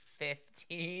like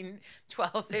 15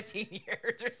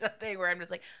 years or something, where I'm just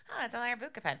like, oh, it's only our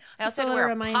Buca pen. I Just also a had to little wear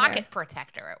reminder. a pocket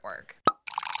protector at work.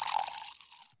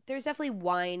 There's definitely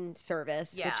wine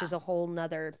service, which Yeah. is a whole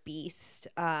nother beast.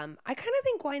 I kind of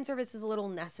think wine service is a little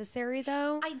necessary,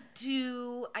 though. I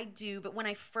do, but when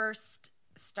I first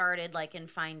started like in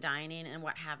fine dining and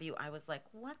what have you, I was like,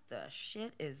 what the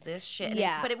shit is this shit? And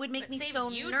Yeah. but it would make me saves so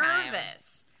you time.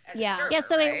 nervous. As a Yeah. server, Yeah.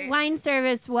 So right? wine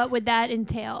service. What would that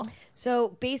entail? So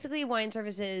basically, wine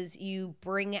services, you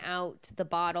bring out the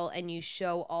bottle and you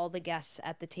show all the guests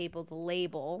at the table the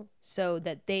label so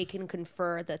that they can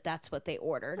confer that that's what they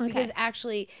ordered. Okay. Because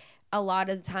actually, a lot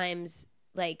of times,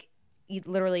 like,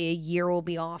 literally a year will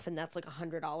be off and that's like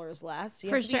 $100 less. You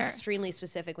For have to be sure. extremely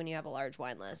specific when you have a large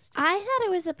wine list. I thought it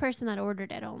was the person that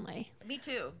ordered it only. Me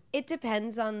too. It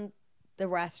depends on the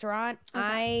restaurant.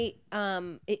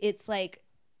 It's like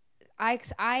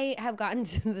I have gotten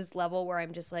to this level where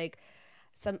I'm just like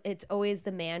it's always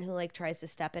the man who like tries to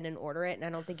step in and order it, and I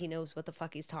don't think he knows what the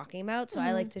fuck he's talking about. So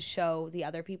I like to show the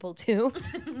other people too.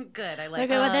 Good. I like Look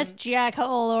at what this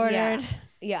jackhole ordered.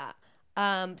 Yeah.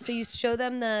 So you show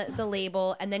them the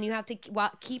label, and then you have to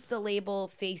keep the label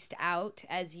faced out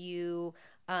as you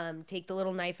take the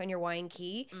little knife on your wine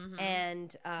key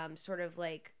and sort of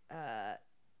like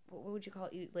what would you call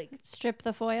it? You like Strip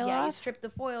the foil you off. strip the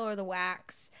foil or the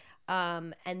wax,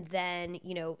 and then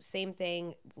same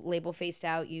thing, label faced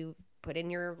out. You put in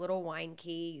your little wine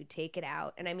key, you take it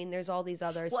out, and I mean, there's all these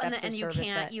other steps and of you service.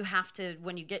 can't. You have to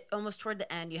when you get almost toward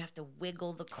the end, you have to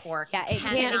wiggle the cork. Yeah, You it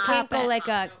can't cannot- go like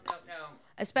a. No.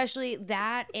 Especially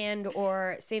that, and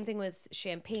or same thing with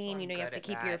champagne. I'm You have good to at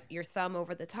keep that. your thumb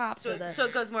over the top. So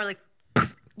it goes more like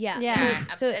yeah, Yeah.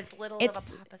 So As little of a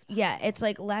it's pop as yeah, it's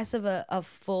like less of a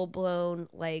full blown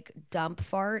like dump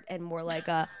fart and more like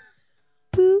a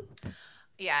poop.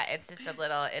 Yeah, it's just a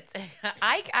little. It's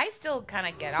I still kind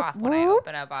of get off when I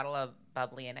open a bottle of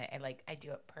bubbly, and I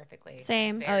do it perfectly.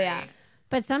 Same. Oh, yeah.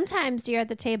 But sometimes you're at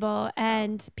the table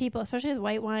and people, especially with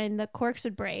white wine, the corks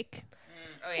would break.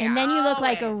 Oh, yeah. And then you look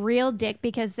like a Always. real dick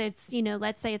because it's,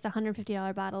 let's say it's a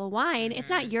 $150 bottle of wine. It's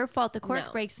not your fault the cork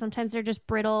No. breaks. Sometimes they're just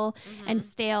brittle and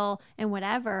stale and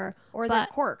whatever. Or they're But-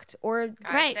 corked. Or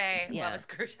I Right. say, Yeah. love is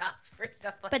screwed up for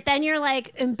stuff like But then you're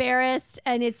like embarrassed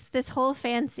and it's this whole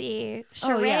fancy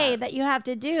charade yeah. that you have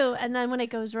to do. And then when it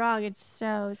goes wrong, it's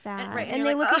so sad. right. and you're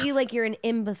they like, look "Ugh." at you like you're an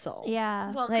imbecile.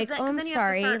 Yeah. well, Like, because oh, I'm then you have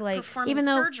to sorry, start like- performing Even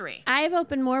though surgery. I've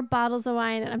opened more bottles of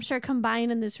wine, and I'm sure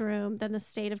combined in this room, than the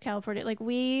state of California. Like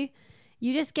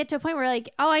you just get to a point where like,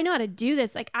 oh, I know how to do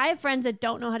this. Like I have friends that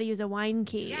don't know how to use a wine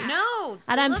key. No,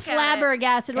 And they I'm look at it.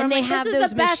 flabbergasted. Where And I'm they like, have this is those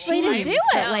the best way to machines do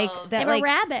that, it. like They have that a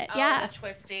rabbit. Oh, Yeah. the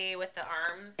twisty with the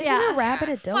arms. Yeah. Isn't a rabbit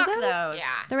a dildo? Fuck those. Yeah.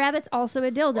 The rabbit's also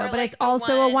a dildo, Or but like it's the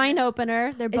also a one- wine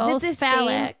opener. They're Is both it the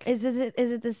phallic. same?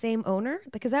 Is it the same owner?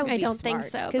 Because that would I be don't think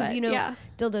smart. so, Because but yeah.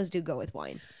 dildos do go with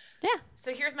wine. Yeah.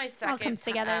 So here's my second. comes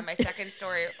together. My second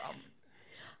story.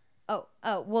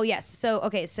 Oh, well, yes. So,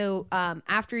 okay. So,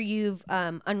 after you've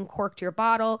uncorked your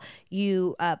bottle,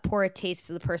 you pour a taste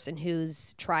to the person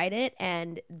who's tried it,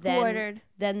 and then ordered.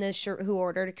 Then who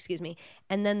ordered? Excuse me.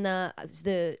 And then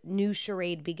the new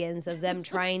charade begins of them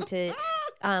trying to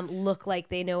look like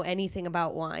they know anything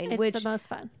about wine, It's which the most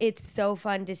fun. it's so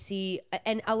fun to see.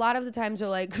 And a lot of the times they're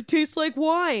like, "It tastes like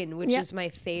wine," which Yep. is my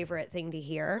favorite thing to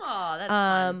hear. Oh, that's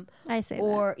fun. I say that.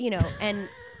 Or and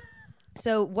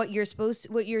so what you're supposed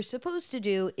to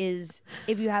do is,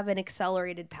 if you have an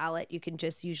accelerated palate, you can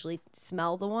just usually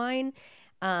smell the wine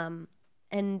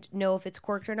and know if it's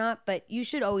corked or not, but you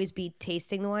should always be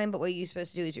tasting the wine. But what you're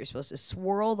supposed to do is you're supposed to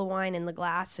swirl the wine in the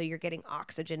glass so you're getting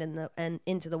oxygen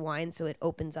into the wine, so it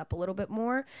opens up a little bit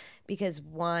more, because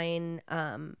wine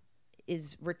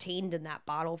is retained in that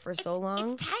bottle for so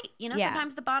long. It's tight. You know, Yeah.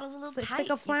 sometimes the bottle's a little It's tight. like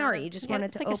a flower. You just want it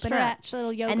it's to like a open stretch, up.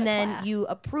 little yoga And then class. you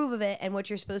approve of it. And what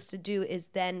you're supposed to do is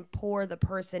then pour the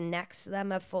person next to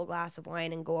them a full glass of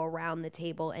wine and go around the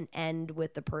table and end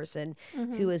with the person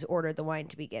who has ordered the wine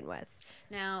to begin with.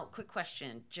 Now, quick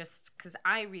question, just because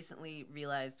I recently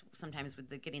realized sometimes with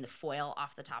getting the foil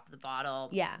off the top of the bottle,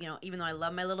 Yeah. you know, even though I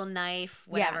love my little knife,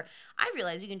 whatever, I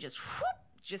realize you can just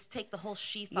take the whole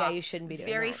sheath off. Yeah, you shouldn't be doing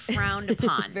Very that. frowned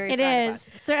upon. Very It frowned is.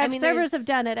 upon. So I mean, servers there's- have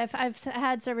done it. I've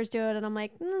had servers do it, and I'm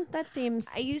like, that seems.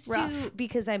 I used rough. to,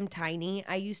 because I'm tiny,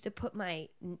 I used to put my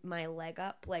leg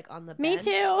up like on the Me bench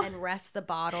too. and rest the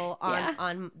bottle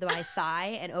on my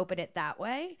thigh and open it that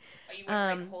way. Or you would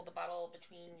like hold the bottle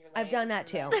between your legs. I've done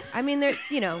that and too. I mean, there,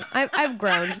 I've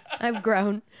grown. I've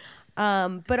grown.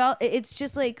 But it's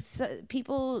just like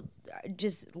people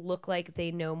just look like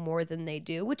they know more than they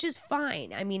do, which is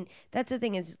fine. I mean, that's the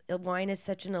thing is wine is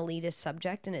such an elitist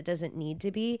subject and it doesn't need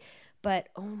to be. But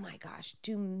oh my gosh,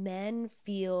 do men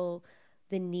feel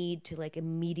the need to like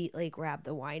immediately grab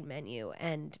the wine menu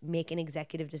and make an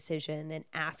executive decision and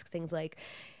ask things like,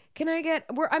 can I get,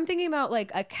 I'm thinking about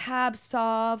like a Cab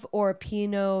Sauv or a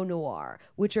Pinot Noir,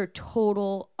 which are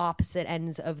total opposite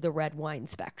ends of the red wine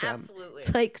spectrum. Absolutely.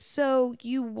 It's like, so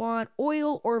you want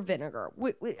oil or vinegar?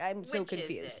 I'm so Which is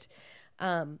confused.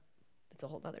 It's a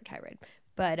whole other tirade.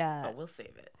 But We'll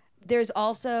save it. there's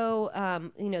also,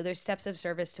 there's steps of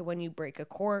service to when you break a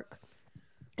cork.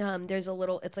 There's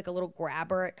it's like a little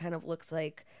grabber. It kind of looks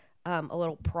like a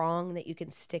little prong that you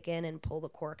can stick in and pull the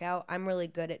cork out. I'm really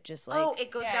good at just like, It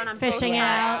goes down on Fishing both it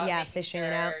out. sides. Yeah, making fishing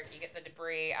it out. You get the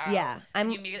debris out. Yeah, You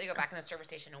immediately go back in the service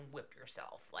station and whip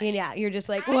yourself. Like, yeah, you're just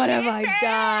like, what have I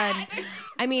done?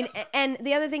 I mean, and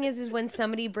the other thing is when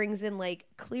somebody brings in like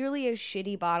clearly a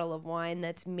shitty bottle of wine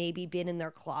that's maybe been in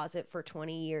their closet for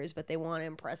 20 years, but they want to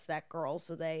impress that girl,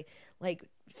 so they like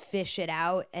fish it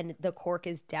out, and the cork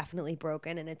is definitely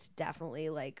broken, and it's definitely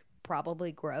like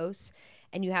probably gross,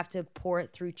 and you have to pour it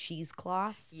through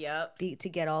cheesecloth. Yep. To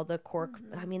get all the cork.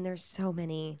 I mean, there's so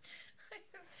many.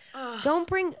 Don't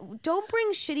bring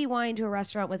shitty wine to a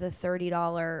restaurant with a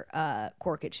 $30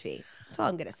 corkage fee. That's all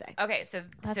I'm gonna say. Okay, so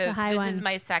That's so a high this one. is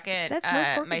my second That's most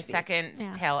corkage my fees. second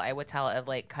Yeah. tale I would tell of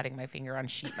like cutting my finger on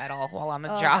sheet metal while on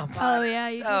the job. Oh yeah,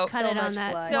 you So- just cut so it on much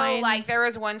that. blood. So wine. like there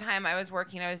was one time I was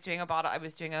doing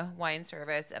a wine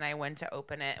service, and I went to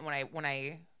open it, and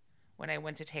when I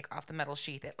went to take off the metal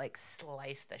sheath, it like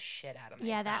sliced the shit out of me.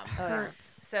 yeah, that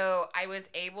hurts. So I was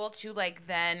able to like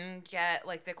then get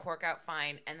like the cork out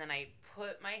fine, and then I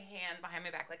put my hand behind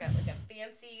my back like a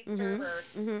fancy server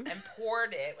and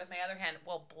poured it with my other hand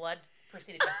while blood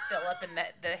proceeded to fill up in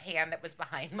the hand that was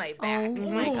behind my back. Oh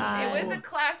my god. It was a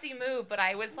classy move, but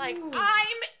I was like,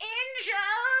 I'm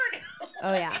injured.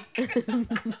 Oh yeah.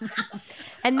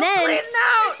 And then Where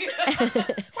are the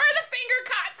finger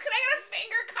cots? Can I get a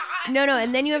finger cot? no,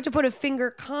 and then you have to put a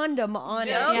finger condom on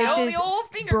it, Yeah. which is The old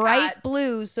finger bright cot.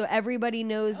 blue, so everybody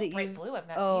knows that Bright you. blue. I've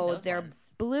not Oh, seen those they're ones.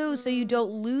 blue, so you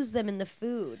don't lose them in the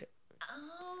food.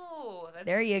 Oh, that's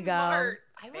There you go. smart.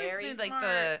 I Very always did like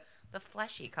smart. the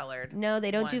fleshy colored. No, they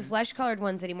don't do ones. flesh-colored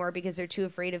ones anymore because they're too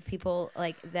afraid of people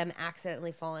like them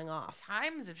accidentally falling off.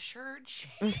 Times have sure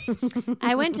changed.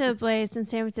 I went to a place in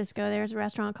San Francisco. There's a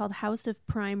restaurant called House of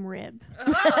Prime Rib. It's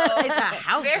a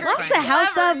house. Very of Lots of house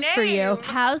clever ups for you. name.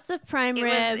 House of Prime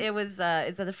Rib. It was. Is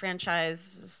that the franchise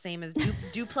same as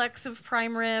Duplex of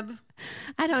Prime Rib?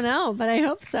 I don't know, but I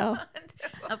hope so.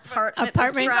 Apartment Keep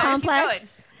going.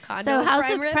 complex. Condo So of House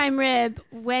prime of rib? Prime Rib,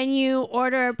 when you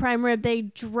order a prime rib, they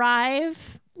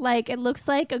drive like it looks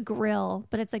like a grill,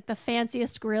 but it's like the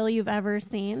fanciest grill you've ever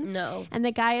seen. No. And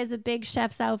the guy has a big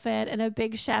chef's outfit and a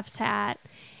big chef's hat,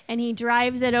 and he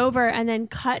drives it over and then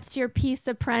cuts your piece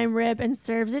of prime rib and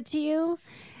serves it to you.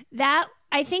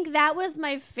 I think that was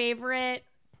my favorite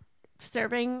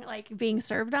being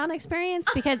served on experience,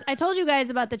 because I told you guys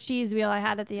about the cheese wheel I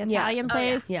had at the Italian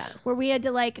place Yeah. where we had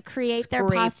to like create their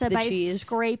Scrape pasta the by cheese.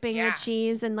 scraping Yeah. the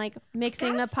cheese and like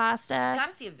mixing the pasta.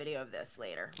 Gotta see a video of this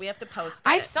later. We have to post.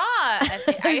 I it. saw I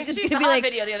actually just saw gonna be like, a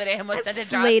video the other day. I almost sent to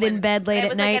laid Jocelyn. in bed late And I at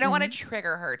was like, night I don't want to and-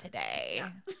 trigger her today.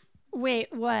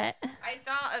 Wait, what? I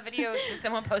saw a video that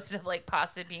someone posted of like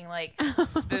pasta being like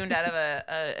spooned out of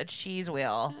a cheese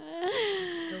wheel. I'm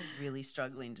still really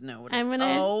struggling to know what. I'm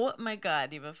gonna- Oh my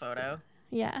god, you have a photo.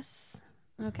 Yes.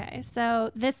 Okay.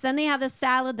 So then they have the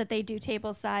salad that they do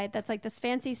table side. That's like this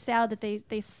fancy salad that they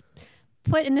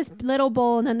put in this little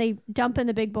bowl and then they dump in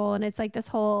the big bowl, and it's like this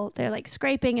whole, they're like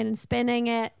scraping and spinning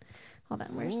it. Hold on,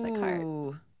 where's the cart?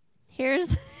 Ooh.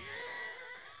 Here's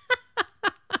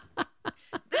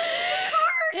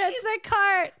it's the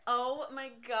cart. Oh my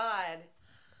god.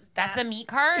 That's the meat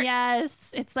cart? Yes.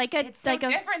 It's like a It's so like a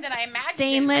different than I imagined.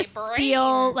 stainless in my brain.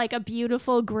 steel, like a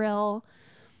beautiful grill.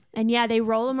 And yeah, they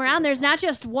roll them around. There's not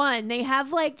just one. They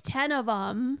have like 10 of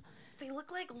them. They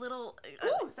look like little.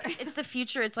 It's the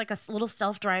future. It's like a little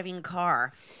self-driving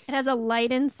car. It has a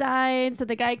light inside so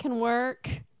the guy can work.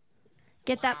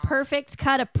 Get that perfect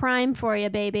cut of prime for you,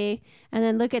 baby. And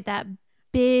then look at that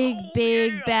big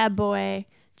bad boy.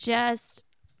 Just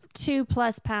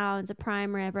 2+ pounds of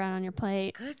prime rib right on your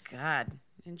plate. Good God.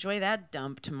 Enjoy that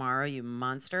dump tomorrow, you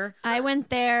monster. I went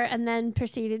there and then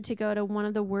proceeded to go to one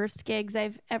of the worst gigs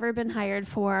I've ever been hired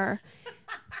for.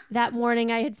 That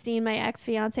morning I had seen my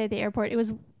ex-fiance at the airport. It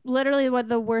was literally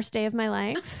the worst day of my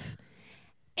life.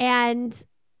 And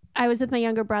I was with my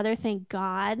younger brother, thank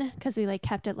God, because we like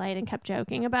kept it light and kept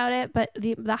joking about it. But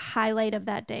the highlight of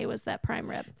that day was that prime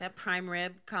rib. That prime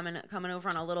rib coming over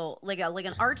on a little like an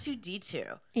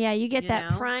R2D2. Yeah, you get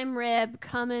that know? prime rib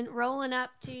rolling up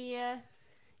to you.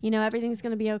 You know everything's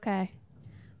gonna be okay.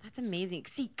 That's amazing.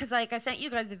 See, because like I sent you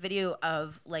guys a video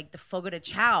of like the Fogo de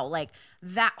Chao. Like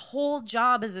that whole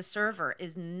job as a server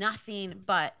is nothing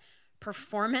but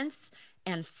performance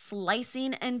and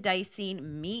slicing and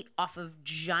dicing meat off of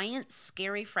giant,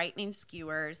 scary, frightening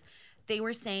skewers. They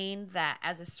were saying that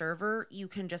as a server, you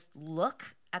can just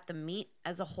look at the meat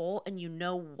as a whole and you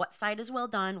know what side is well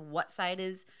done, what side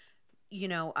is,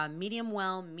 medium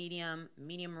well, medium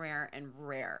rare, and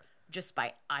rare just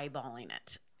by eyeballing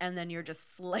it. And then you're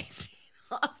just slicing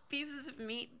off pieces of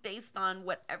meat based on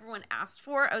what everyone asked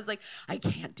for. I was like, I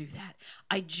can't do that.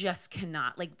 I just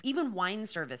cannot. Like even wine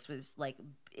service was like,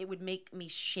 it would make me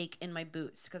shake in my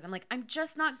boots because I'm like, I'm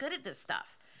just not good at this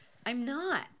stuff. I'm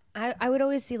not. I would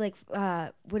always see like,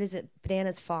 what is it?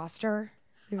 Bananas Foster.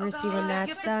 You ever see when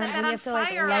that's done? And you have to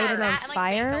like light it on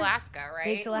fire. Baked Alaska, right?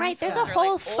 Baked Alaska. Right, there's a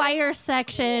whole fire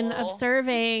section of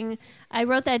serving. I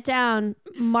wrote that down.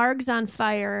 Marg's on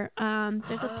fire.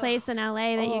 There's a place in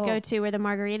LA that you go to where the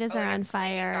margaritas are on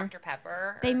fire. Dr.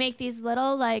 Pepper. They make these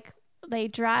little they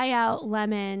dry out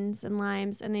lemons and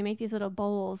limes and they make these little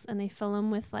bowls and they fill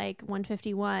them with like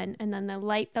 151 and then they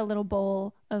light the little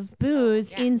bowl of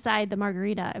booze inside the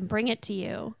margarita and bring it to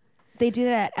you. They do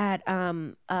that at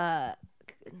I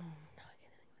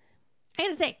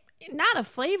gotta say, not a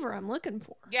flavor I'm looking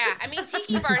for. Yeah, I mean,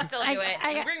 tiki bars still do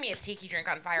it. You bring me a tiki drink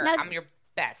on fire, Now, I'm your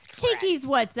best friend. Tiki's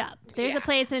what's up. There's a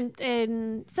place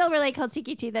in Silver Lake called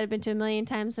Tiki Tea that I've been to a million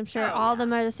times. I'm sure all of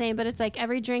them are the same, but it's like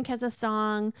every drink has a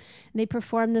song. And they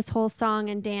perform this whole song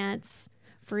and dance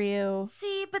for you.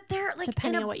 See, but they're like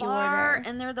Depending in a on what you bar order.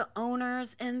 and they're the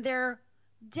owners and they're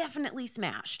definitely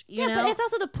smashed. You know? But it's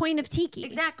also the point of Tiki.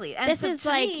 Exactly. And This so is to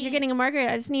like, me- you're getting a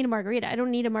margarita. I just need a margarita. I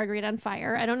don't need a margarita on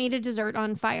fire. I don't need a dessert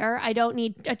on fire. I don't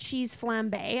need a cheese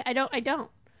flambe. I don't.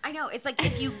 I know. It's like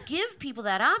if you give people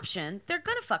that option, they're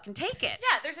going to fucking take it.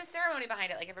 Yeah, there's a ceremony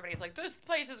behind it. Like everybody's like, this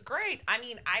place is great. I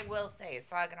mean, I will say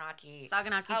Saganaki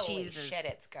Saganaki cheese is shit,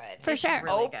 it's good. For It's sure.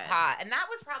 really Opa. good. And that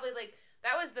was probably like,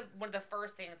 that was one of the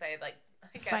first things I like,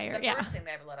 I guess Fire, the yeah. first thing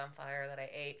that I ever lit on fire that I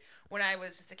ate. When I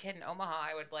was just a kid in Omaha,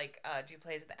 I would like do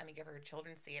plays at the Emmy Gifford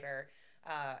Children's Theater.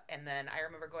 And then I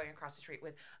remember going across the street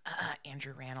with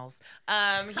Andrew Rannells.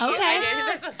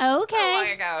 This was so long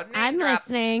ago. Name I'm drop.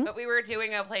 listening. But we were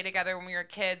doing a play together when we were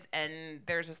kids, and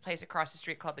there's this place across the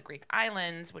street called the Greek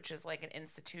Islands, which is like an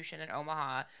institution in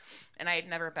Omaha. And I had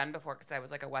never been before because I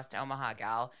was like a West Omaha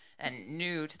gal and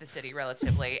new to the city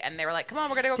relatively. And they were like, come on,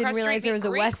 we're going to go Didn't across the realize street there and was eat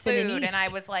a Greek West and an food. And I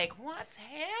East. was like, what's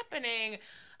happening?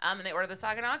 And they ordered the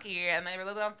Saganaki, and they were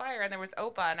lit on fire, and there was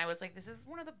Opa, and I was like, this is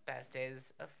one of the best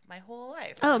days of my whole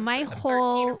life. Oh, I'm my 13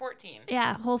 whole or 14.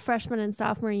 whole freshman and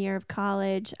sophomore year of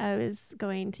college, I was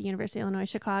going to University of Illinois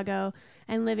Chicago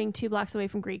and living 2 blocks away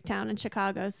from Greektown in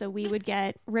Chicago. So we would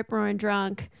get rip-roaring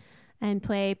drunk and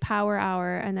play Power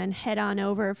Hour and then head on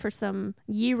over for some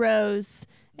gyros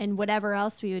and whatever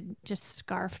else we would just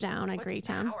scarf down at What's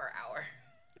Greektown. Power Hour?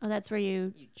 Oh, that's where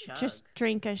you chug. just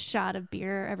drink a shot of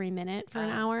beer every minute for an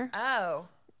hour. Oh.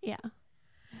 Yeah.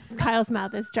 Kyle's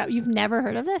mouth is dropped. You've never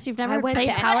heard of this? You've never went played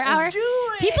to Power Hour? it.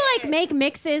 People like make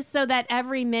mixes so that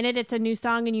every minute it's a new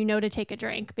song and you know to take a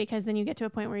drink because then you get to a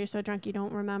point where you're so drunk you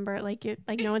don't remember. Like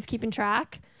no one's keeping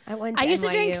track. I went to I used to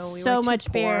drink NYU. We so were too much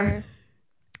poor. beer.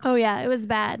 Oh yeah, it was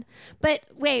bad. But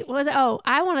wait, what was it? Oh,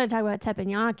 I wanted to talk about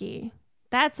teppanyaki.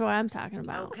 That's what I'm talking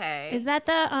about. Okay. Is that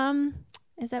the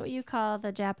is that what you call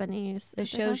the Japanese? The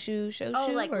what's it called? shoshu, Oh,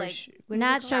 like- or like- what is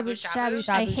Not it called? shabu shabu. Shabu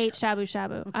I shabu. hate shabu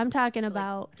shabu. I'm talking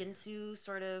about. Ginsu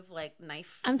sort of like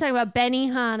knife. I'm talking about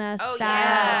Benihana Oh, style.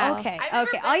 yeah. Okay, I've never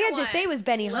okay. been All you to had to say one. was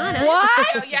Benihana.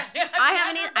 Oh, yeah. I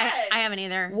haven't either. I haven't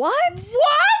either. What?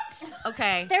 What?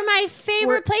 Okay. They're my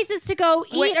favorite places to go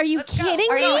eat. Are you kidding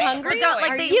Are me? you hungry?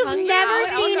 You've hungry? never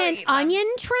I'll seen go an eat some. onion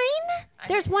train?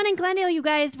 There's one in Glendale, you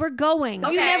guys. We're going.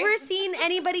 You've never seen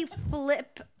anybody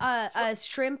flip a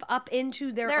shrimp up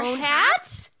into their own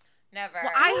hat? Never.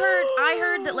 Well, I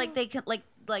heard that like they can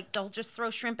like they'll just throw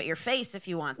shrimp at your face if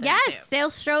you want them Yes, to. they'll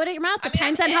throw it at your mouth. I mean,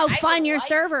 Depends I'm on how in. I fun would your like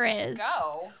server to is.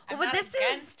 Go. I'm but not this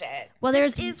against it. Well,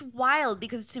 This there's is wild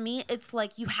because to me it's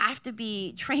like you have to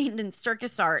be trained in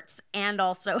circus arts and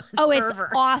also a server.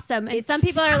 it's awesome. And some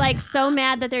people are like so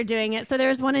mad that they're doing it. So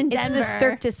there's one in It's Denver. the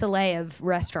Cirque du Soleil of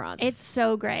restaurants. It's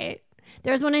so great.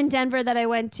 There's one in Denver that I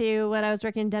went to when I was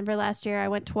working in Denver last year. I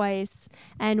went twice.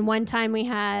 And one time we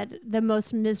had the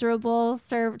most miserable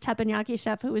teppanyaki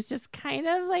chef who was just kind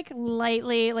of like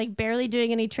lightly, like barely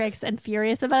doing any tricks and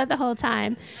furious about it the whole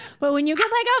time. But when you get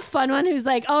like a fun one who's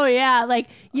like, oh yeah, like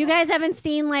you guys haven't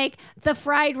seen like the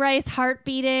fried rice heart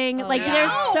beating. Like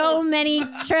there's so many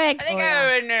tricks. I think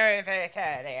I would nerve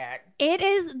that. It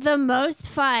is the most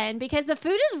fun because the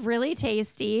food is really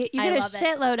tasty. You get a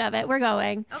shitload of it. We're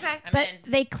going. Okay. But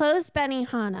they closed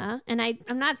Benihana, and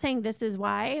I'm not saying this is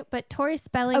why, but Tori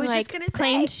Spelling was just gonna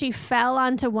claimed say. she fell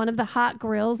onto one of the hot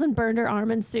grills and burned her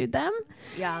arm and sued them.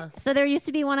 Yeah. So there used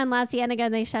to be one in La Cienega,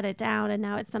 and they shut it down, and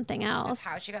now it's something Is else. this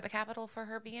how she got the capital for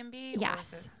her B&B?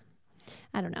 Yes.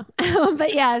 I don't know.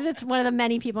 But yeah, that's one of the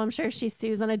many people I'm sure she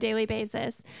sues on a daily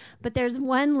basis. But there's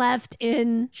one left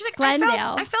in She's like,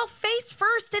 Glendale. I fell face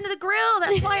first into the grill.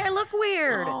 That's why I look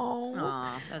weird. Oh,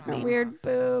 Aw, that was mean. weird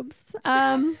boobs.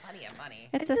 Plenty of money.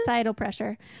 It's societal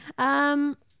pressure.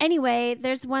 Anyway,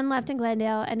 there's one left in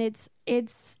Glendale, and it's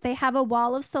they have a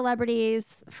wall of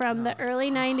celebrities from the early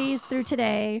 90s through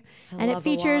today, and it love a wall of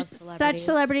features celebrities. such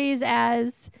celebrities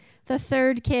as the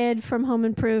third kid from Home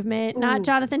Improvement, not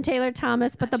Jonathan Taylor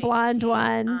Thomas, but the blonde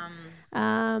one.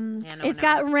 Yeah, no It's one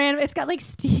got knows. it's got like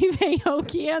Steve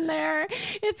Aoki in there.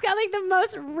 It's got like the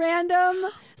most random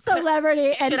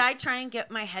celebrity. Should and I try and get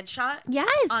my headshot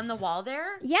yes, on the wall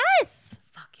there? Yes.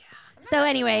 Fuck yeah. So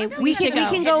anyway, We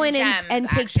can go in Hidden and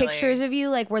gems, take actually. pictures of you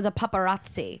like we're the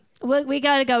paparazzi. We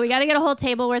gotta go. We gotta get a whole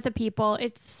table worth of people.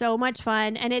 It's so much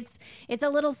fun, and it's a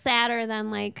little sadder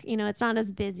than like it's not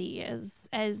as busy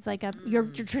as like your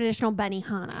traditional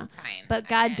Benihana. Fine. But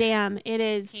goddamn, it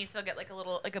is. Can you still get like a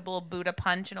little Buddha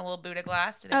punch and a little Buddha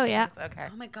glass? Oh, yeah. Okay.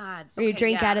 Oh my god. Or you Okay,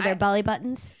 drink yeah, out of their I- belly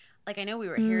buttons. Like I know we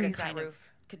were here to Use that kind of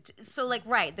roof. so like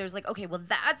right there's like okay well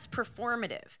that's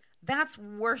performative, that's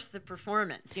worth the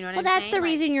performance, you know what Well, I'm that's saying? the Like,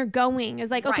 reason you're going.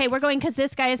 Is like, okay, Right. we're going because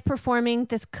this guy is performing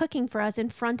this cooking for us in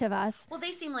front of us. well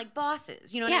they seem like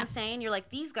bosses, you know what Yeah. I'm saying? You're like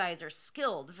these guys are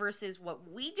skilled versus what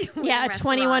we do Yeah, in a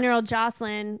 21-year-old restaurants.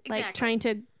 Jocelyn like Exactly.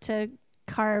 trying to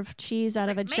carve cheese out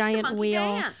of a Like, make the giant monkey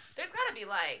wheel. dance. There's got to be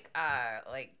like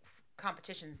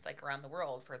competitions like around the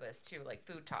world for this too, like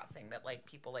food tossing that like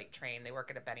people like train. They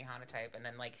work at a Benihana type, and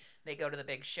then like they go to the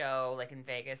big show like in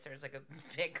Vegas. There's like a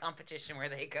big competition where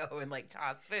they go and like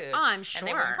toss food. Oh, I'm And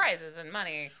they win sure. prizes and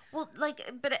money. Well, like,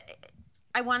 but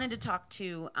I wanted to talk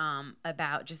to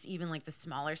about just even like the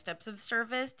smaller steps of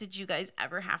service. Did you guys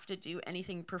ever have to do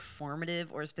anything performative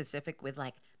or specific with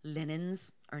like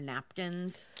linens or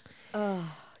napkins?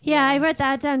 Yeah, I wrote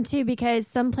that down too because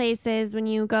some places when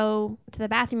you go to the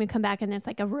bathroom, you come back and it's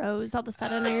like a rose all of a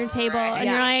sudden on your table, and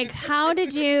you're like, "How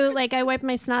did you like?" I wiped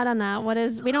my snot on that. What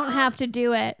is? We don't have to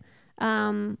do it.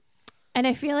 And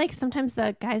I feel like sometimes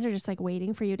the guys are just like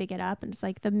waiting for you to get up, and it's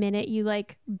like the minute you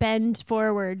like bend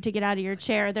forward to get out of your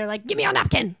chair, they're like, "Give me a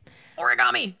napkin."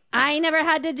 Origami. I never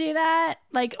had to do that.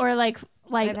 Like or like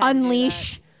I've had to do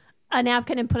unleash a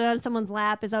napkin and put it on someone's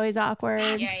lap is always awkward.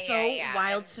 That's so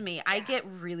wild to me. I get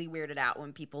really weirded out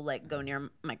when people like go near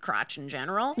my crotch in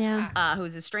general. Yeah.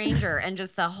 Who's a stranger and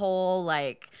just the whole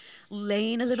like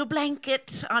laying a little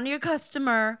blanket on your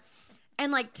customer.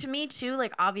 And like to me too,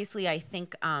 like obviously I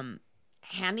think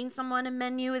handing someone a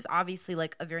menu is obviously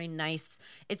like a very nice,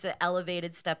 it's an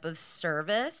elevated step of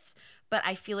service. But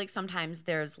I feel like sometimes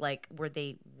there's like where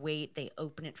they wait, they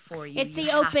open it for you. It's you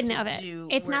the have open to of it. do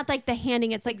It's where- not like the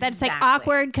handing. It's like that's like Exactly.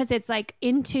 awkward because it's like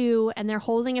into and they're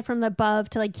holding it from above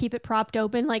to like keep it propped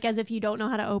open, like as if you don't know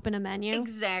how to open a menu.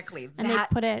 Exactly. And that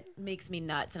they put it. makes me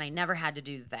nuts, and I never had to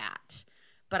do that.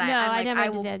 But No, I'm I like, never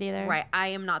did will, that either. Right. I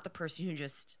am not the person who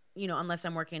just, unless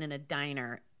I'm working in a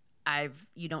diner,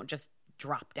 you don't just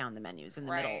drop down the menus in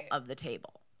the middle Right. of the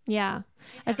table. Yeah.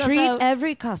 It's Treat also,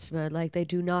 every customer like they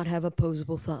do not have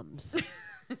opposable thumbs.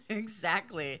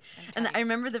 Exactly. And I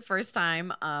remember the first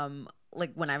time,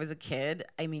 like when I was a kid,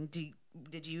 I mean,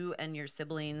 did you and your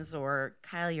siblings, or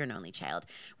Kyle, you're an only child,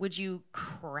 would you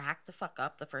crack the fuck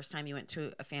up the first time you went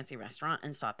to a fancy restaurant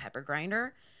and saw a pepper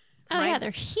grinder? Oh yeah,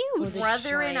 they're huge.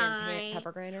 Brother and I,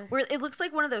 pepper grinder. where it looks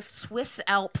like one of those Swiss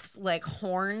Alps like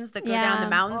horns that go down the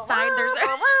mountainside. There's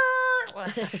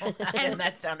and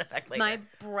that sound effect later. my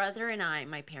brother and I,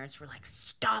 my parents were like,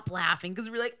 stop laughing because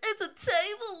we were like, it's a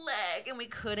table leg, and we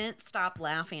couldn't stop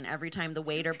laughing every time the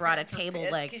waiter brought a table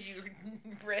leg. Because you were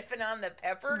riffing on the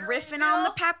pepper. On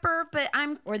the pepper, but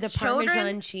Or the children,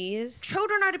 Parmesan cheese.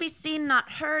 Children are to be seen, not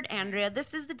heard, Andrea.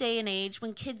 This is the day and age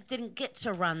when kids didn't get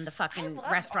to run the fucking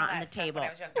restaurant and the table. When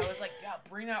I was young, I was like, yeah,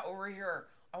 bring that over here.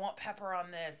 I want pepper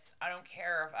on this. I don't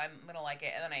care if I'm going to like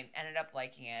it. And then I ended up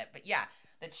liking it. But yeah,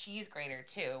 the cheese grater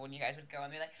too, when you guys would go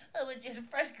and be like, oh, would you have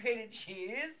fresh grated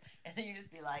cheese? And then you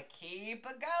just be like, keep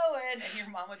it going. And your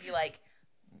mom would be like,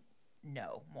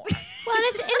 no more. Well, and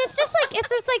it's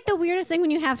just like the weirdest thing when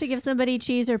you have to give somebody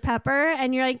cheese or pepper,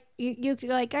 and you're like, you're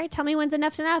like, all right, tell me when's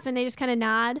enough's enough, and they just kind of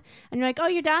nod, and you're like, oh,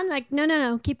 you're done. Like,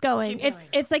 no, keep going.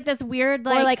 It's like this weird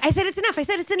Or like, I said it's enough.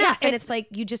 Yeah, and it's like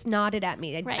you just nodded at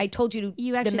me. Right. I told you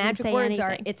You the actually didn't magic say words are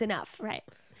anything. it's enough. right.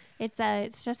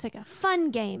 It's just like a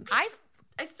fun game.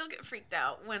 I still get freaked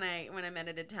out when I'm at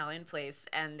an Italian place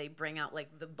and they bring out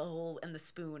like the bowl and the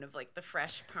spoon of like the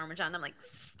fresh Parmesan. I'm like,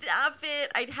 stop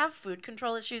it! I'd have food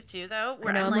control issues too, though.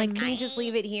 Where I'm like, can you just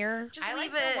leave it here? Just I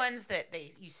leave like it. the ones that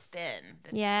you spin.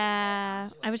 Yeah,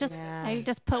 I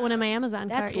just put one in my Amazon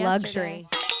That's cart luxury.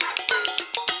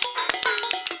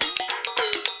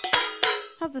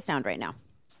 How's the sound right now?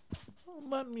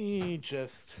 Let me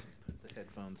just put the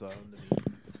headphones on.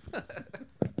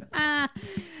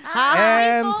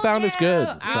 And sound is good.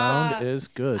 Sound is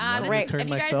good. Let me turn if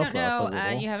you guys myself don't know, up a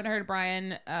little. you haven't heard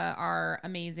Brian, our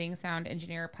amazing sound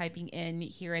engineer, piping in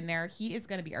here and there. He is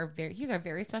going to be he's our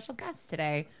very special guest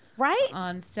today, Right?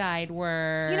 on Side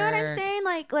Work. You know what I'm saying?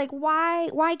 Like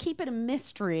why keep it a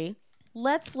mystery?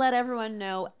 Let's let everyone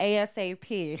know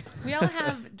ASAP. We all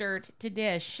have dirt to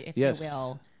dish, if Yes. you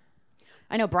will.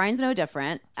 I know Brian's no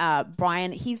different.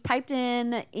 Brian, he's piped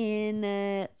in.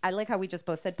 I like how we just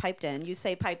both said piped in. You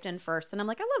say piped in first, and I'm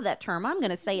like, I love that term. I'm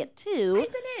going to say it too.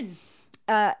 Piping in.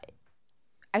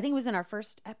 I think it was in our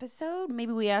first episode.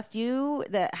 Maybe we asked you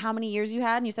how many years you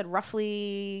had, and you said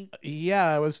roughly. Yeah,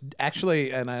 I was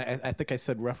actually, and I think I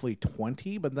said roughly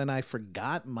 20, but then I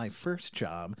forgot my first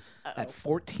job at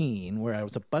 14 where I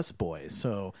was a busboy.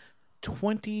 So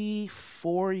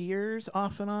 24 years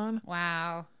off and on.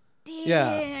 Wow.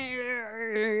 Yeah.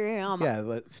 Damn.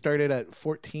 Yeah, it started at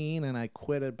 14 and I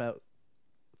quit at about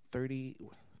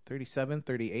 37,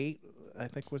 38, I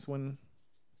think was when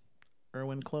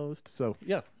Irwin closed. So,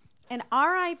 yeah. And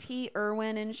R.I.P.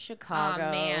 Irwin in Chicago.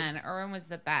 Oh, man. Irwin was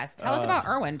the best. Tell us about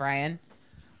Irwin, Brian.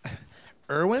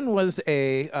 Irwin was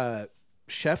a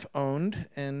chef-owned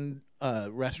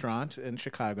restaurant in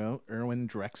Chicago. Irwin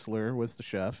Drexler was the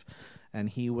chef, and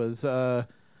he was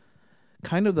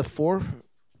kind of the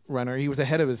forerunner. He was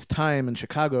ahead of his time in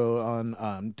Chicago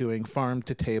on doing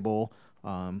farm-to-table,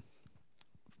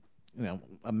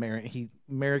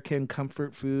 American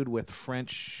comfort food with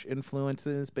French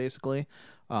influences, basically.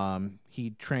 He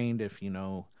trained, if you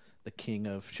know, the king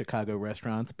of Chicago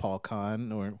restaurants, Paul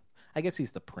Kahn, or I guess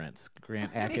he's the prince.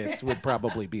 Grant Achatz would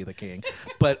probably be the king.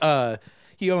 But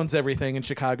he owns everything in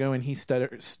Chicago, and he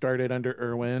started under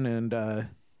Irwin. And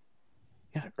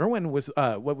Irwin was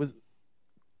what was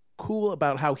cool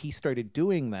about how he started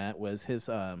doing that was his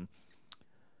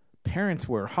parents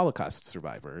were Holocaust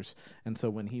survivors, and so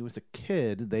when he was a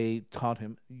kid, they taught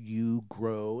him you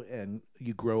grow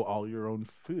all your own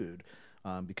food.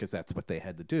 Because that's what they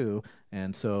had to do.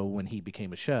 And so when he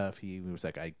became a chef, he was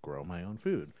like, I grow my own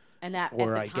food. And that,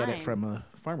 or at the I get it time- from a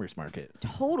farmer's market.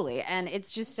 Totally. And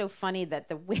it's just so funny that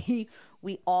the way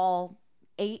we all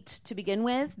ate to begin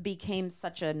with became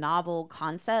such a novel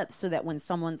concept, so that when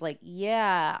someone's like,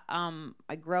 I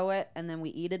grow it and then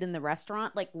we eat it in the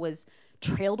restaurant, like, was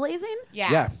trailblazing.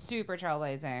 Yeah. Super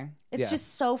trailblazing. It's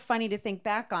just so funny to think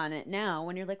back on it now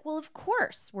when you're like, well, of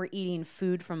course we're eating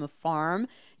food from a farm,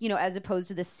 as opposed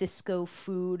to the Cisco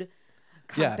food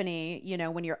company,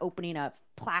 when you're opening a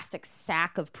plastic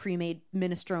sack of pre-made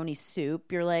minestrone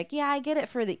soup, you're like, I get it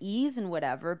for the ease and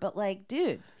whatever, but like,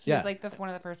 dude. He was like one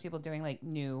of the first people doing like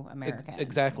new American.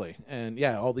 Exactly. And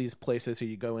all these places that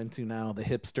you go into now, the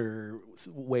hipster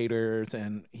waiters,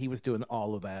 and he was doing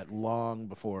all of that long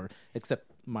before, except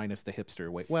minus the hipster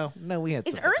wait. Well, no, we had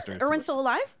Is some hipsters. Irwin still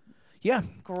alive? Yeah.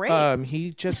 Great.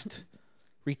 He just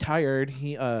retired.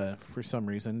 He for some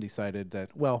reason decided that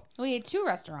well, he had 2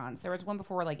 restaurants. There was one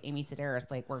before where like Amy Sedaris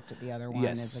like worked at the other one.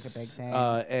 yes, It's like a big thing.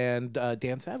 And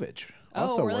Dan Savage.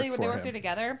 Also really? worked They for worked him.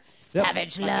 together?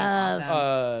 Savage Fucking love.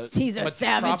 awesome. Caesar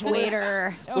Savage Metropolis.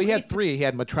 waiter. Well, he had 3. He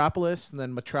had Metropolis, and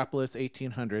then Metropolis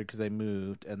 1800 because they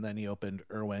moved, and then he opened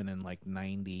Irwin in like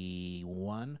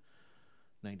 91,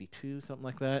 92, something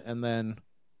like that. And then,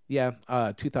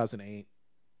 2008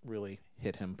 really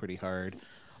hit him pretty hard.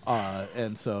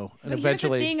 And But eventually, here's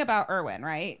the thing about Irwin,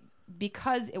 right?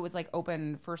 Because it was like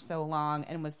open for so long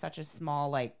and was such a small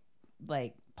like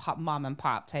pop mom and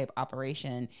pop type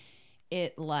operation,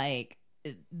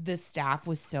 the staff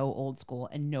was so old school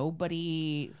and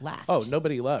nobody left. Oh,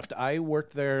 nobody left. I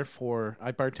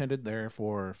bartended there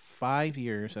for 5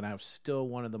 years, and I was still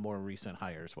one of the more recent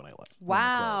hires when I left. when they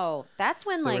closed. Wow. That's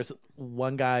when There like was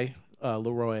one guy,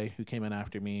 Leroy, who came in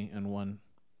after me, and one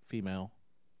female,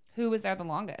 Who was there the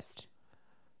longest?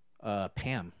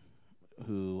 Pam,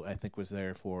 who I think was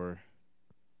there for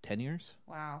 10 years.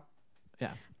 Wow.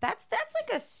 Yeah. that's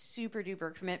like a super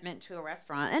duper commitment to a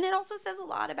restaurant. And it also says a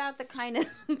lot about the kind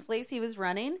of place he was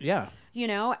running. Yeah.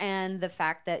 And the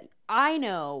fact that I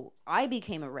know I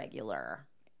became a regular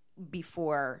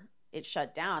before it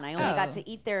shut down. I only got to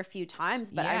eat there a few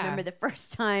times, but I remember the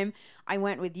first time I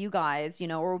went with you guys,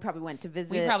 or we probably went to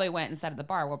visit. We probably went and sat at the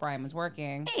bar while Brian was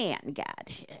working. And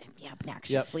got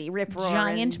obnoxiously rip-roaring.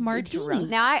 Giant martini.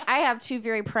 Now, I have 2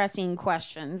 very pressing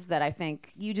questions that I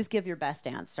think you just give your best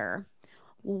answer.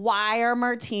 Why are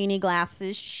martini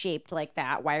glasses shaped like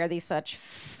that? Why are they such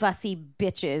fussy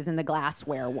bitches in the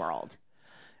glassware world?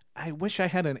 I wish I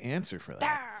had an answer for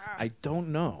that. I don't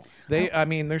know.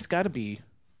 There's got to be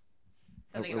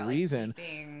Something a about reason.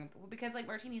 Because like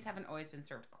martinis haven't always been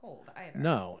served cold either.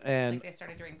 No, and like they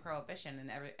started during Prohibition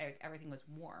and everything was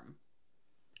warm.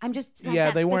 I'm just Yeah,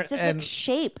 that they weren't- specific and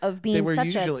shape of they being were such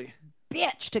usually a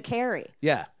bitch to carry.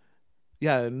 Yeah,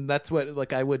 and that's what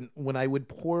when I would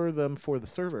pour them for the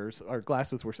servers. Our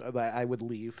glasses were I would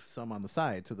leave some on the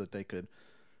side so that they could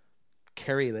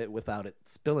carry it without it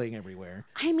spilling everywhere.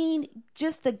 I mean,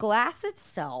 just the glass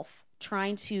itself,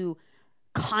 trying to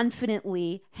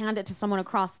confidently hand it to someone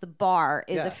across the bar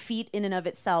is a feat in and of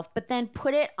itself, but then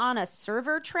put it on a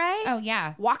server tray. Oh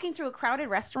yeah. Walking through a crowded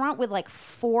restaurant with like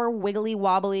 4 wiggly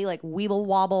wobbly, like weeble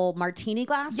wobble martini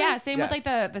glasses. Yeah, same with like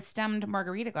the stemmed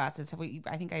margarita glasses.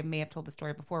 I think I may have told the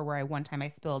story before where one time I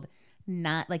spilled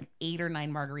not like 8 or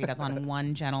 9 margaritas on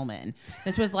one gentleman.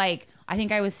 This was like, I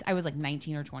think I was like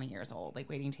 19 or 20 years old, like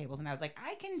waiting tables, and I was like,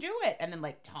 I can do it, and then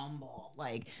like tumble.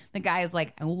 Like the guy is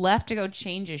like left to go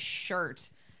change his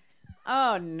shirt.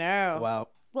 Oh no. Wow.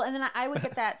 Well, and then I would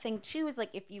get that thing too, is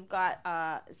like if you've got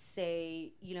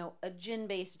say, a gin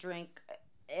based drink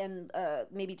and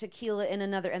maybe tequila in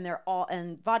another,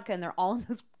 and vodka, and they're all in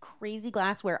this crazy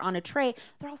glassware on a tray,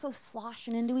 they're also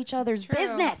sloshing into each other's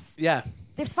business. Yeah.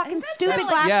 There's fucking That's stupid kinda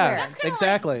glassware. Yeah. That's kind of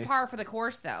Exactly. like par for the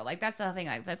course, though. Like that's the thing.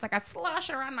 Like it's like a slosh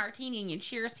around martini, and you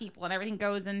cheers people, and everything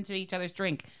goes into each other's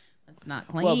drink. That's not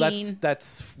clean. Well,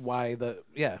 that's why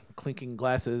clinking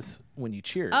glasses when you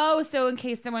cheers. Oh, so in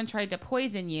case someone tried to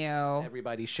poison you,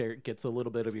 Everybody gets a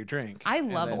little bit of your drink. I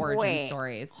love then- origin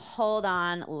stories. Hold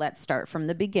on. Let's start from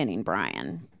the beginning,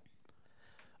 Brian.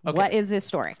 Okay. What is this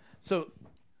story? So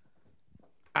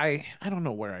I don't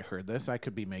know where I heard this. I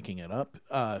could be making it up.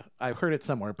 I've heard it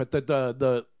somewhere, but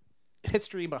the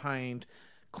history behind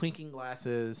clinking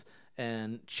glasses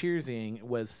and cheersing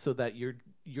was so that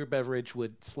your beverage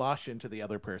would slosh into the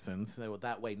other person's, so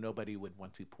that way nobody would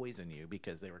want to poison you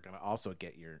because they were going to also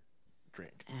get your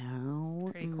drink. Oh,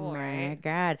 Pretty cool, my right?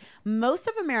 God. Most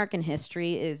of American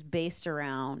history is based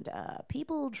around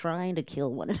people trying to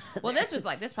kill one another. Well,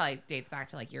 this probably dates back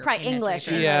to like European Probably English.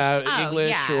 history. Yeah, Oh, English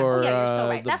yeah. or Yeah, you're so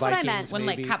right. the That's what I Vikings, meant. When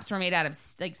maybe. like cups were made out of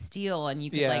like steel, and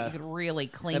you could Yeah. you could really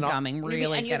clink And all- them and you'd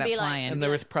really be get it like- flying. And there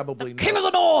was probably King of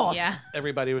the North! yeah,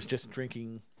 everybody was just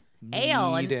drinking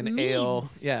Ale mead and ale.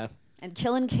 meads. Yeah. And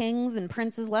killing kings and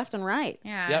princes left and right.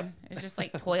 yeah. Yep. It's just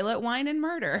like toilet wine and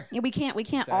murder. Yeah, we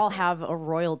can't all have a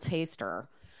royal taster.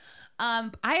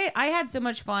 I had so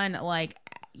much fun, like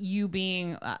you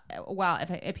being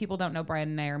if people don't know, Brian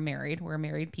and I are married. We're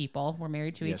married people. We're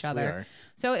married to Yes, each we other. are.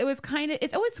 So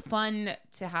it's always fun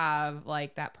to have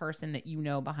like that person that you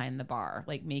know behind the bar,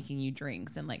 like making you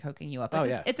drinks and like hooking you up.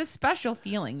 It's a special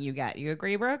feeling you get. You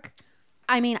agree, Brooke?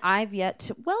 I mean, I've yet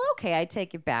to. Well, okay, I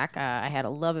take it back. I had a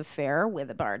love affair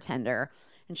with a bartender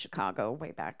in Chicago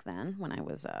way back then when I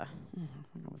was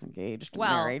engaged and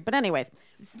Well- married. But anyways,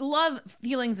 Love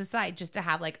feelings aside, just to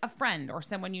have like a friend or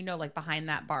someone you know like behind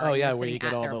that bar. Oh and yeah, you're where you sitting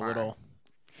get at all their the bar. little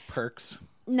perks.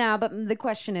 No, but the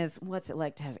question is, what's it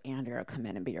like to have Andrea come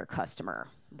in and be your customer,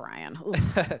 Brian?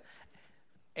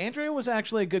 Andrea was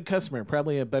actually a good customer,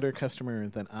 probably a better customer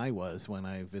than I was when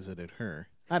I visited her.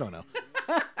 I don't know.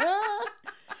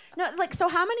 No, it's like, so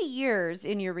how many years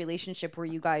in your relationship were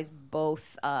you guys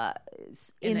both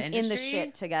in the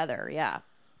shit together? Yeah.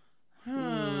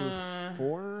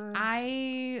 4?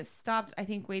 I stopped, I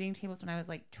think, waiting tables when I was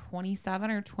like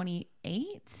 27 or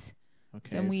 28.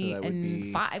 Okay, And we, so that would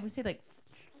be... I would say like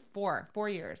 4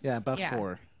 years. Yeah, about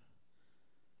 4.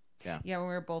 Yeah. Yeah, we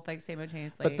were both like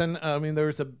simultaneously. But then, I mean, there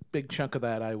was a big chunk of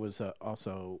that I was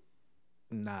also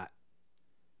not...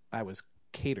 I was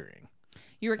catering.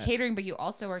 You were catering, but you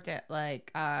also worked at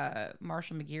like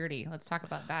Marshall McGearty. Let's talk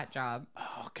about that job.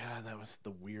 Oh, God, that was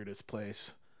the weirdest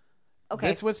place. Okay.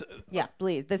 This was... Yeah,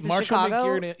 please. This is Marshall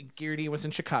Chicago? McGearty was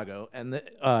in Chicago, and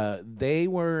they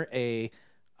were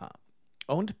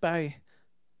owned by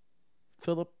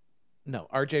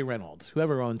R.J. Reynolds,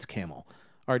 whoever owns Camel.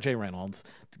 R.J. Reynolds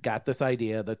got this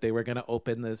idea that they were going to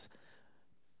open this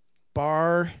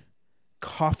bar,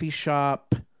 coffee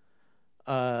shop,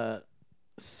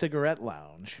 cigarette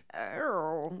lounge.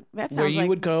 Oh, that sounds where you like...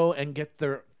 would go and get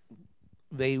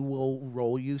they will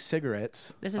roll you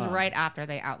cigarettes. This is right after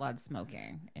they outlawed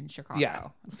smoking in Chicago. Yeah.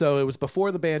 So it was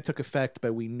before the ban took effect,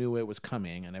 but we knew it was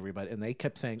coming, and they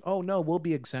kept saying, "Oh no, we'll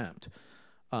be exempt,"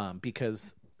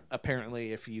 because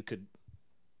apparently, if you could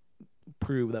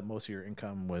prove that most of your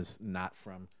income was not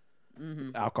from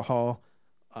alcohol,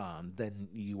 then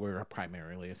you were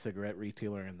primarily a cigarette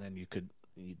retailer, and then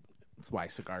that's why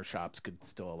cigar shops could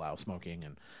still allow smoking.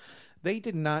 And they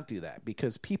did not do that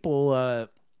because people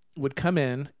would come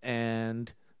in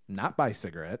and not buy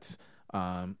cigarettes.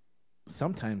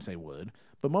 Sometimes they would,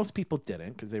 but most people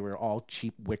didn't because they were all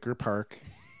cheap Wicker Park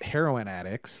heroin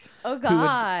addicts. Oh,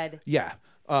 God.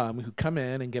 Who come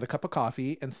in and get a cup of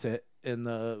coffee and sit in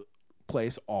the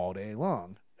place all day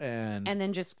long. And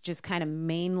then just kind of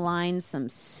mainline some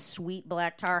sweet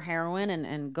black tar heroin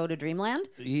and go to Dreamland?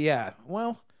 Yeah.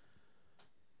 Well,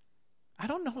 I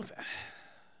don't know if...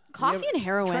 Coffee and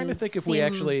heroin. I'm trying to think if we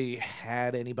actually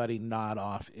had anybody nod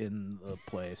off in the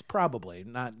place. Probably.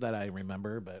 Not that I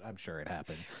remember, but I'm sure it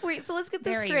happened. Wait, so let's get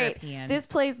this Very straight. European. This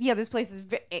place is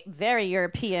very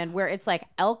European, where it's like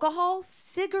alcohol,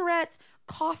 cigarettes,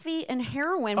 coffee, and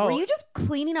heroin. Oh. Were you just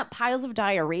cleaning up piles of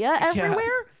diarrhea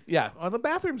everywhere? Yeah. Well, the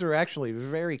bathrooms are actually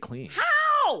very clean.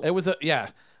 How? It was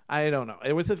I don't know.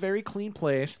 It was a very clean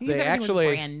place. Because They everything actually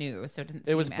was brand new, so it didn't.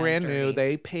 It was seem brand as new. dirty.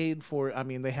 They paid for. I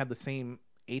mean, they had the same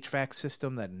HVAC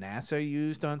system that NASA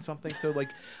used on something. So, like,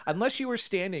 unless you were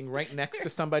standing right next to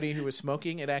somebody who was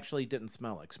smoking, it actually didn't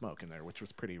smell like smoke in there, which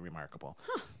was pretty remarkable.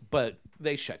 Huh. But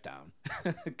they shut down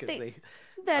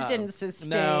that didn't sustain.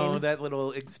 No, that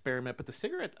little experiment. But the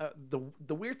cigarette.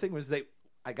 The weird thing was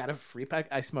I got a free pack.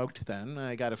 I smoked then.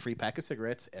 I got a free pack of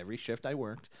cigarettes every shift I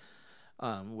worked,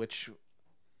 which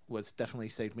was definitely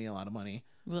saved me a lot of money.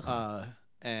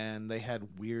 And they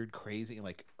had weird, crazy,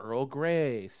 like Earl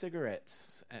Grey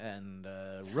cigarettes and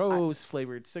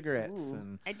rose-flavored cigarettes.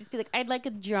 And I'd just be like, I'd like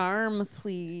a jarm,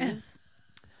 please.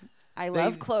 I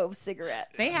love clove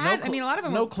cigarettes. They had, a lot of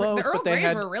them no were, cloves, the Earl but they Greys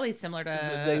had, were really similar to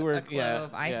a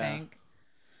clove, I think.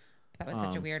 That was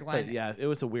such a weird one. But yeah, it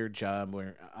was a weird job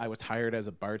where I was hired as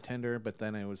a bartender, but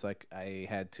then it was like I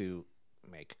had to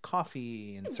make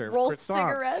coffee and serve roll croissants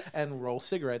cigarettes and roll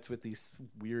cigarettes with these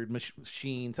weird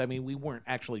machines. I mean, we weren't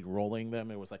actually rolling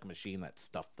them. It was like a machine that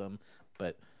stuffed them.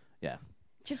 But yeah.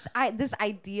 Just this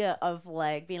idea of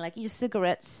like being like, your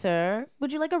cigarette, sir.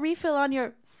 Would you like a refill on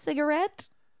your cigarette?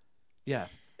 Yeah.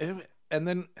 And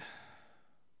then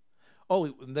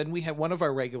we had one of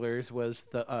our regulars was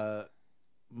the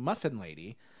Muffin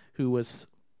Lady, who was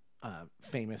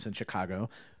famous in Chicago,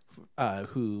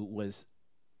 who was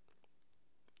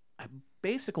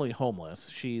basically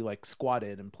homeless. She like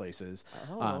squatted in places,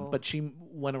 but she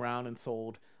went around and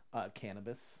sold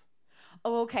cannabis,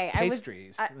 okay,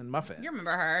 pastries, and muffins. You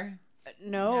remember her?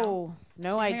 No, I She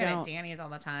hung out don't. at Danny's all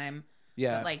the time.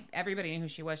 Yeah, but, like everybody knew who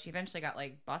she was. She eventually got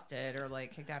like busted or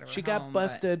like kicked out of her She home, got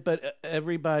busted, but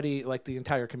everybody, like the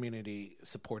entire community,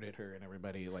 supported her, and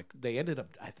everybody, like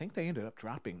I think they ended up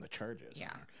dropping the charges.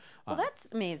 Yeah. Well, that's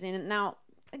amazing. And now,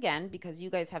 again, because you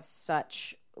guys have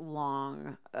such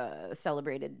long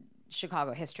celebrated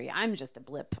Chicago history, I'm just a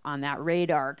blip on that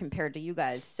radar compared to you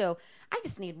guys. So I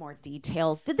just need more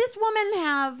details. Did this woman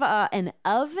have an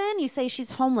oven? You say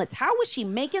she's homeless. How was she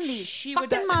making these She fucking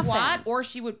would muffins? squat, or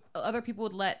other people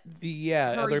would let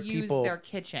her other use people their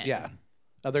kitchen. Yeah,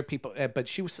 other people, but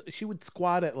she would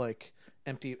squat at like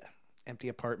empty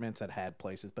apartments that had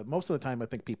places. But most of the time, I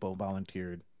think people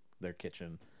volunteered their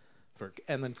kitchen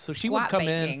and then so she would Squat come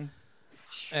baking. in.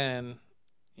 and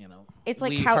you know, It's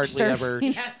like we couch hardly ever.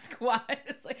 surfing. Yeah, squat.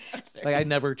 It's like I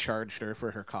never charged her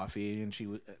for her coffee, and she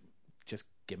would just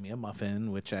give me a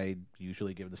muffin, which I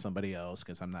usually give to somebody else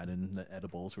because I'm not in the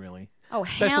edibles really. Oh,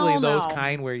 Especially hell those no.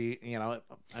 kind where you know,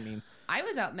 I mean, I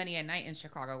was out many a night in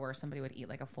Chicago where somebody would eat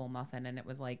like a full muffin and it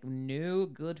was like no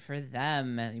good for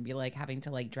them. And you'd be like having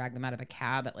to like drag them out of a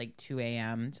cab at like 2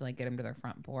 a.m. to like get them to their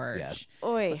front porch. Yeah.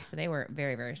 Oy. So they were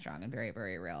very, very strong and very,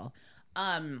 very real.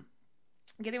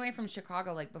 Getting away from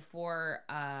Chicago, like before,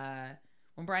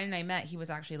 when Brian and I met, he was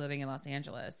actually living in Los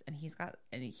Angeles, and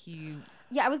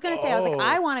Yeah, I was gonna say, I was like, Oh.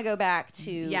 I want to go back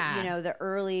to Yeah. you know the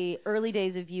early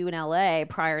days of you in LA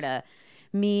prior to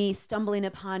me stumbling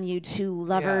upon you two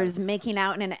lovers making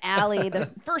out in an alley the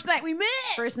first night we met.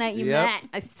 first night you Yep. met.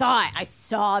 I saw it. I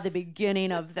saw the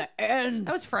beginning of the end.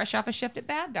 I was fresh off a shift at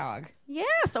Bad Dog. Yeah,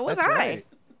 so was that's I.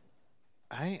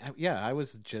 right. I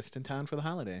was just in town for the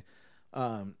holiday.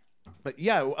 But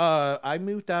yeah, I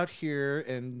moved out here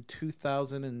in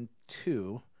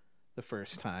 2002 the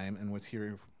first time and was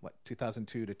here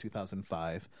 2002 to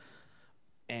 2005.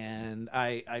 And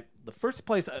I the first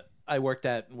place I worked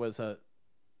at was a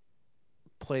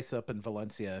place up in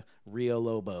Valencia, Rio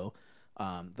Lobo,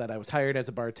 that I was hired as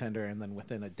a bartender, and then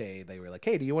within a day they were like,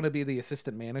 "Hey, do you want to be the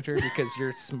assistant manager because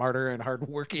you're smarter and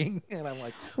hardworking?" And I'm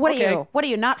like, What okay. are you? What are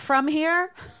you not from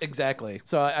here? Exactly.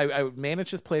 So I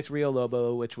managed this place, Rio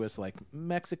Lobo, which was like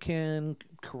Mexican,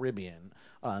 Caribbean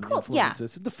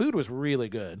influences. The food was really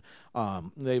good.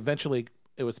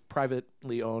 It was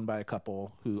privately owned by a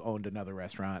couple who owned another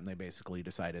restaurant, and they basically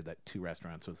decided that 2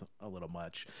 restaurants was a little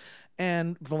much.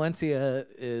 And Valencia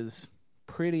is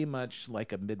pretty much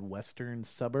like a Midwestern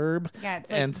suburb. Yeah,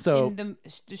 it's like and so in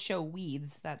the show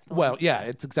Weeds. That's well, Valencia. yeah,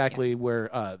 it's exactly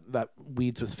where that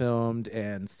Weeds was filmed,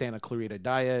 and Santa Clarita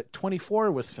Diet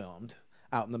 24 was filmed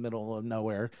out in the middle of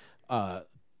nowhere.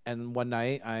 And one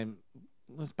night, it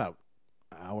was about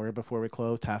half hour before we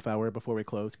closed,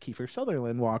 Kiefer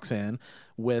Sutherland walks in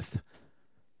with,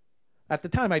 at the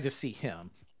time I just see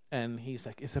him, and he's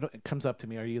like, comes up to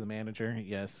me, "Are you the manager?"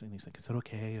 "Yes." And he's like, "Is it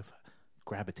okay if I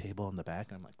grab a table in the back?"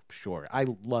 And I'm like, "Sure." I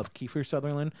love Kiefer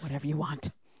Sutherland. Whatever you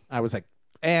want. I was like,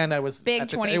 and I was Big it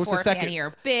 24 was the fan second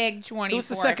here. Big 24 It was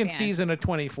the second fan. season of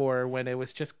 24 when it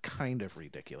was just kind of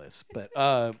ridiculous. But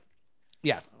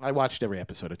yeah, I watched every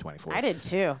episode of 24. I did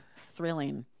too.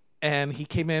 Thrilling. And he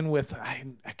came in with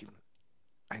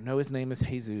I know his name is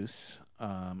Jesus.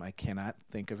 I cannot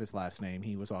think of his last name.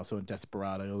 He was also in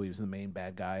Desperado. He was the main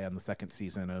bad guy on the second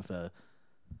season of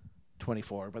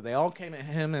 24. But they all came at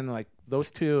him, and like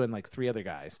those 2 and like 3 other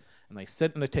guys, and they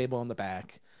sit in a table in the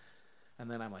back.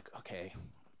 And then I'm like, okay,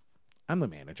 I'm the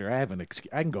manager. I have an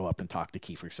excuse. I can go up and talk to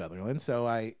Kiefer Sutherland. So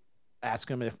I asked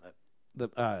him if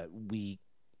we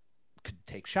could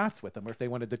take shots with him, or if they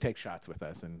wanted to take shots with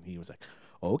us, and he was like,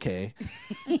 "Okay."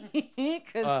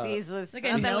 Because he's a Like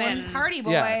a known party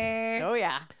boy. Oh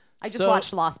yeah. I just So-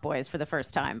 watched Lost Boys for the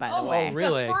first time, by the way.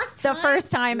 really? The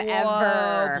first time Whoa,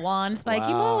 ever. blonde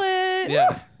spiky Wow. mullet.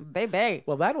 Yeah. Baby.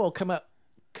 Well, that will come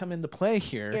into play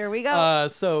here. Here we go.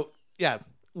 So yeah,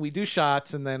 we do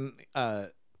shots, and then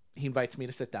he invites me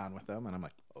to sit down with him, and I'm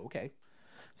like, okay.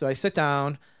 So I sit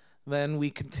down. Then we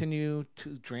continue to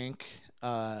drink.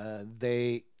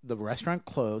 The restaurant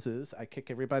closes. I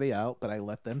kick everybody out, but I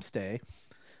let them stay.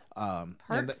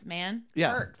 Perks, man.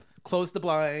 Yeah. Perks. Closed the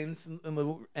blinds,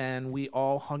 and we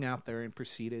all hung out there and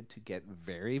proceeded to get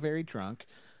very, very drunk.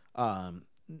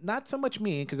 Not so much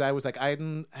me, because I was like, I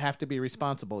didn't have to be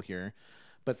responsible here.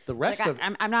 But the rest of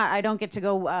I don't get to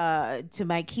go to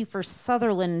my Kiefer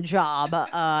Sutherland job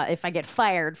if I get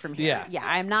fired from here. Yeah.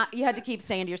 I'm not. You had to keep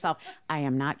saying to yourself, I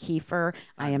am not Kiefer.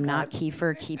 I am not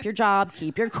Kiefer. Keep your job.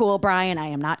 Keep your cool, Brian. I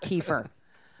am not Kiefer.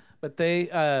 But they,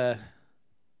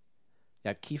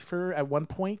 Kiefer at one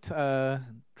point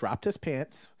dropped his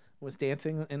pants, was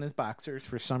dancing in his boxers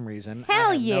for some reason. Hell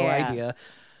I have no yeah. idea.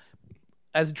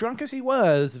 As drunk as he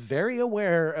was, very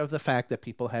aware of the fact that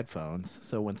people had phones.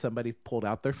 So when somebody pulled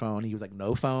out their phone, he was like,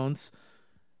 "No phones."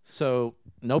 So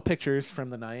no pictures from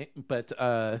the night, but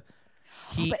I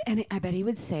bet he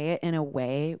would say it in a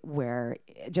way where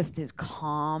just this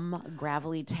calm,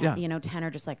 gravelly, tenor,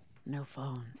 just like, "No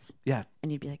phones." yeah.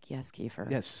 And you'd be like, "Yes,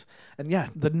 Kiefer." Yes. And yeah,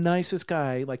 the nicest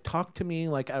guy, like talked to me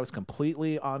like I was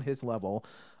completely on his level.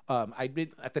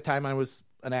 At the time I was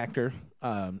an actor.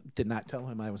 Did not tell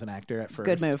him I was an actor at first.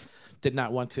 Good move. Did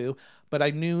not want to, but I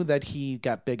knew that he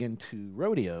got big into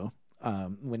rodeo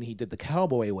when he did the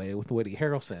Cowboy Way with Woody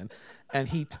Harrelson, and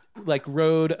he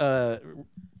rode a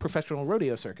professional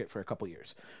rodeo circuit for a couple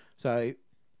years. So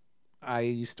I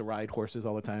used to ride horses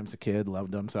all the time as a kid,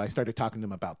 loved them. So I started talking to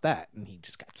him about that, and he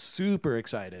just got super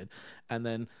excited. And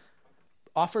then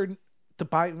offered to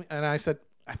buy, and I said,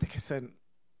 I think I said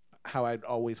how I'd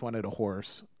always wanted a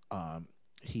horse.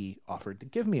 He offered to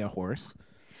give me a horse.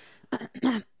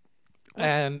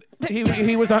 And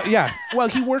he was well,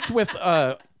 he worked with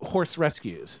horse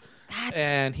rescues.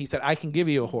 And he said, I can give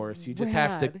you a horse. You just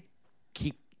have to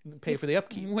pay for the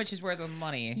upkeep. Which is where the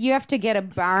money. You have to get a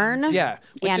barn. Yeah,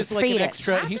 which and is like an feed it.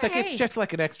 extra. He's like, it's okay. just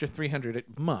like an extra $300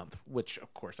 a month, which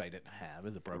of course I didn't have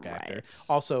as a broke actor.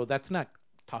 Also, that's not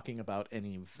talking about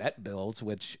any vet bills,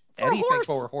 which anything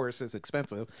for a horse is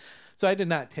expensive. So I did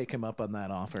not take him up on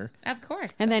that offer. Of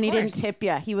course. And then he didn't tip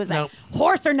you. He was like,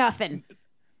 horse or nothing.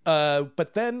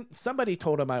 But then somebody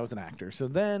told him I was an actor. So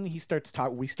then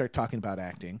we start talking about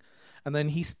acting. And then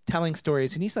he's telling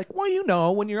stories, and he's like, well, you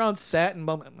know, when you're on set, and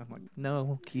I'm like,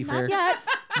 no, Kiefer, Not yet.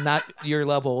 not your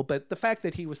level. But the fact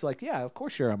that he was like, yeah, of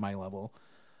course you're on my level.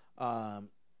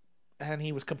 And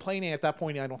he was complaining at that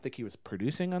point. I don't think he was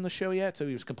producing on the show yet. So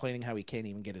he was complaining how he can't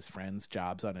even get his friends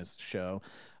jobs on his show.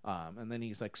 And then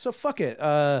he's like, so fuck it.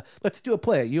 Let's do a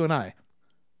play, you and I.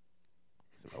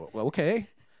 So, well, okay. And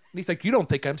he's like, you don't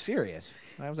think I'm serious.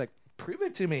 And I was like, prove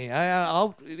it to me.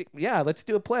 Let's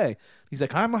do a play. He's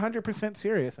like, I'm 100%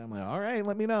 serious. I'm like, all right,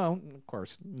 let me know. Of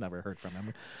course, never heard from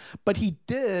him. But he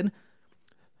did.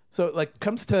 So it like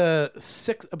comes to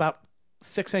about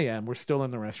 6 a.m. We're still in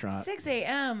the restaurant. 6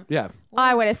 a.m. Yeah.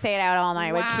 I would have stayed out all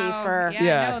night with Kiefer.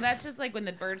 Yeah. No, that's just like when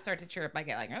the birds start to chirp. I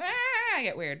get like, I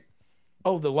get weird.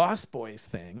 Oh, the Lost Boys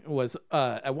thing was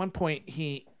at one point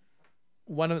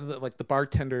one of the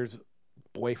bartender's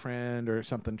boyfriend or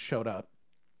something showed up,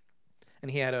 and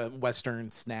he had a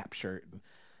Western Snap shirt. And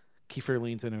Kiefer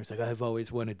leans in and was like, I've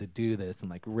always wanted to do this, and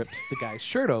like rips the guy's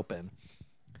shirt open.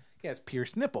 He has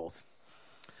pierced nipples,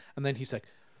 and then he's like,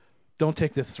 don't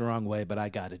take this the wrong way, but I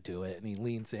got to do it. And he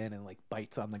leans in and like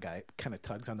bites on the guy, kind of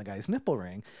tugs on the guy's nipple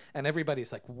ring. And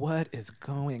everybody's like, what is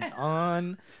going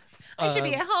on? I should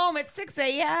be at home at 6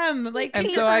 a.m. Like, and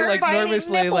so I like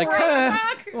nervously like,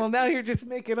 well, now you're just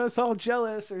making us all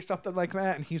jealous or something like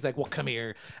that. And he's like, well, come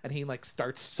here. And he like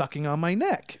starts sucking on my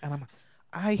neck. And I'm like,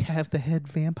 I have the head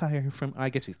vampire from, I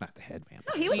guess he's not the head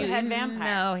vampire. No, he was a head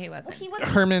vampire. No, he wasn't. Well, he wasn't.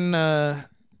 Herman,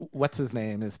 what's his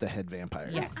name, is the head vampire.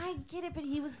 Yes. I get it, but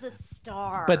he was the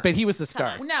star. But he was the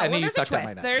star. No, and well, he there's a sucked on my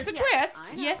twist. neck. There's a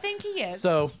twist. You think he is.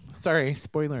 So, sorry,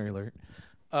 spoiler alert.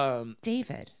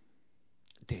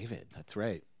 David, that's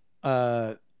right.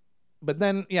 But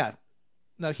then, yeah.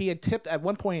 No, he had tipped at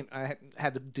one point. I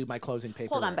had to do my closing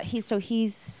paperwork. Hold on, but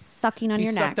he's sucking on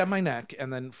your neck. He sucked on my neck,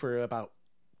 and then for about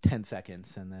 10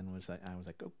 seconds, and then I was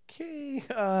like, okay.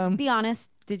 Be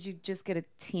honest. Did you just get a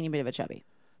teeny bit of a chubby?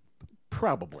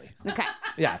 Probably. Okay.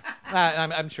 Yeah,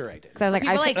 I'm sure I did. Because I was like,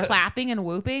 people like clapping and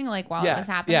whooping like while it was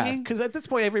happening. Yeah, because at this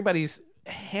point everybody's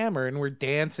hammered and we're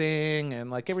dancing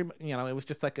and like it was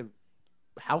just like a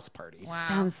house party. Wow.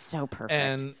 Sounds so perfect.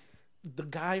 And the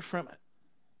guy from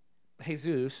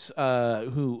Jesus,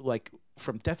 who like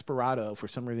from Desperado, for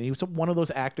some reason, he was one of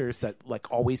those actors that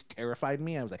like always terrified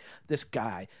me. I was like, this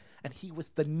guy, and he was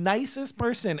the nicest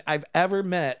person I've ever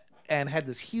met, and had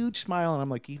this huge smile. And I'm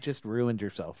like, you just ruined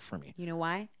yourself for me. You know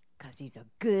why? Because he's a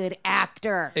good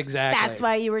actor. Exactly. That's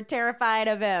why you were terrified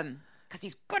of him. Because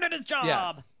he's good at his job.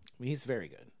 Yeah, he's very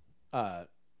good.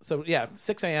 So yeah,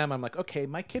 6 a.m. I'm like, okay,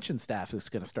 my kitchen staff is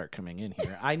going to start coming in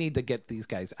here. I need to get these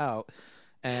guys out.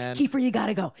 And Kiefer, you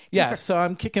gotta go. Yeah, Kiefer. so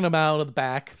I'm kicking him out of the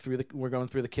back we're going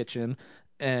through the kitchen,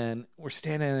 and we're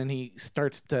standing, and he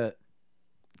starts to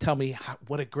tell me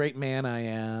what a great man I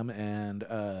am, and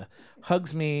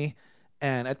hugs me.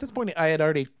 And at this point, I had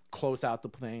already closed out the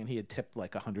thing, and he had tipped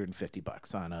like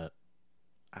 $150 on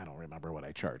I don't remember what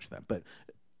I charged them, but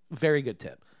very good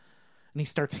tip. And he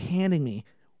starts handing me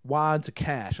wads of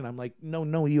cash, and I'm like,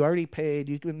 no, you already paid.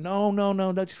 You can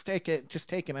no, just take it.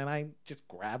 And I just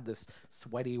grabbed this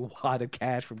sweaty wad of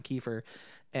cash from Kiefer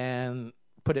and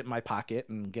put it in my pocket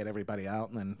and get everybody out,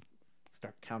 and then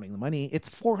start counting the money. It's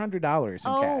 $400 in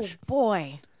cash. Oh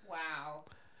boy! Wow.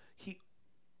 He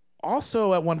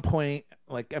also at one point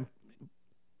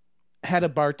had a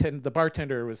bartender. The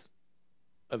bartender was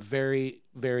a very,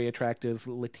 very attractive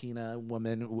Latina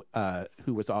woman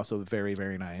who was also very,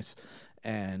 very nice.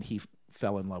 And he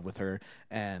fell in love with her,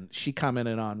 and she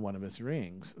commented on one of his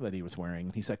rings that he was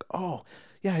wearing. He's like, oh,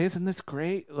 yeah, isn't this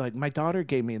great? Like, my daughter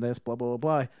gave me this, blah, blah, blah,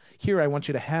 blah. Here, I want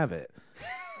you to have it.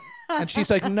 And she's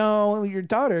like, no, your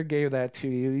daughter gave that to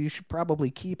you. You should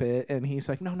probably keep it. And he's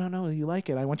like, no, you like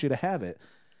it. I want you to have it.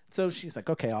 So she's like,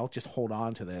 okay, I'll just hold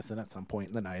on to this, and at some point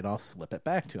in the night, I'll slip it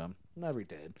back to him. Never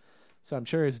did. So I'm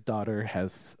sure his daughter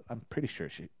I'm pretty sure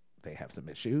they have some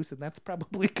issues, and that's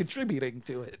probably contributing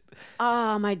to it.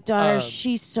 Oh, my daughter,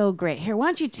 she's so great. Here, why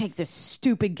don't you take this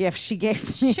stupid gift she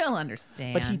gave me? She'll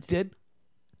understand. But he did.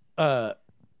 No,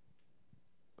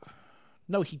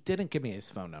 he didn't give me his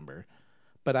phone number.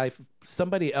 But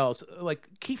somebody else, like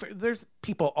Kiefer, there's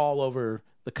people all over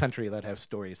the country that have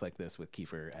stories like this with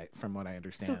Kiefer, from what I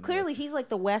understand. So clearly he's like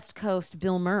the West Coast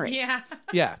Bill Murray. Yeah.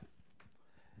 Yeah.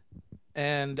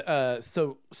 And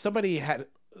so somebody had,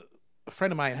 a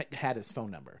friend of mine had his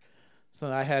phone number.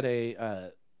 So I had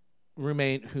a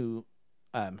roommate who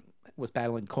was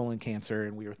battling colon cancer,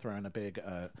 and we were throwing a big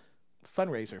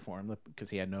fundraiser for him because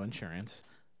he had no insurance.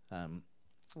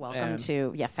 Welcome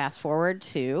to, fast forward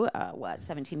to,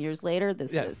 17 years later,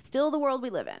 this is still the world we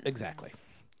live in. Exactly.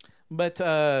 But,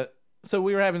 so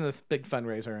we were having this big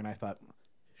fundraiser, and I thought,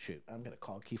 shoot, I'm going to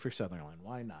call Kiefer Sutherland.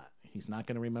 Why not? He's not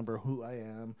going to remember who I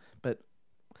am.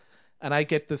 And I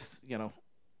get this,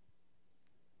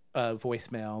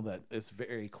 voicemail that is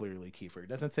very clearly Kiefer. It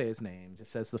doesn't say his name,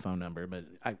 just says the phone number, but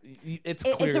it's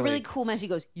clearly... It's a really cool message. He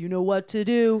goes, you know what to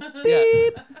do.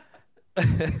 Beep.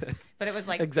 But it was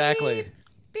like, exactly.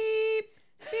 Beep,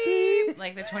 beep,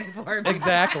 like the 24.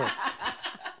 Exactly.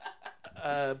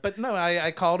 But no,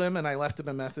 I called him and I left him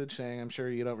a message saying, I'm sure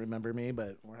you don't remember me,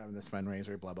 but we're having this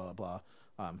fundraiser, blah, blah, blah.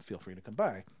 Feel free to come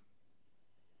by.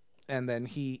 And then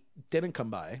he didn't come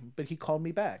by, but he called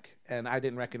me back. And I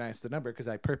didn't recognize the number because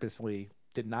I purposely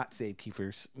did not save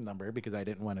Kiefer's number because I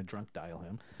didn't want to drunk dial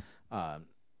him.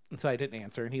 And so I didn't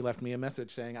answer, and he left me a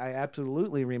message saying, I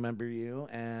absolutely remember you,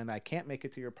 and I can't make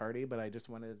it to your party, but I just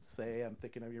wanted to say I'm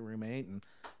thinking of your roommate. And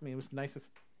I mean, it was the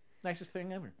nicest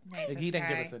thing ever. Like, he didn't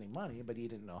give us any money, but he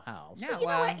didn't know how. No, So you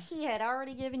know what? He had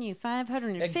already given you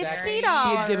 $550. Exactly. He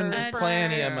had given us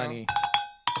plenty of money.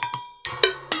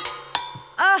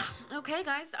 Okay,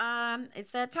 guys.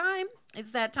 It's that time.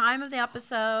 It's that time of the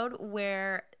episode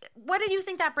where... What did you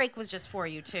think that break was just for,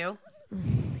 you two?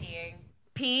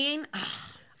 Peeing?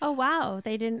 Oh, wow.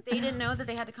 They didn't know that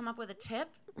they had to come up with a tip?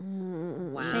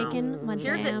 Wow. Shaking my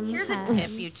Here's a head. tip,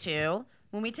 you two.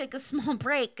 When we take a small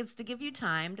break, it's to give you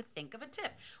time to think of a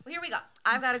tip. Well, here we go.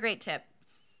 I've got a great tip.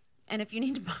 And if you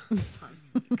need to borrow some,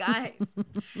 guys.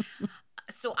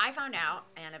 So I found out,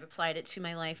 and I've applied it to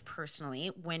my life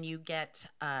personally, when you get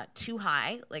too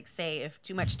high, like say if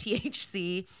too much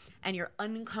THC and you're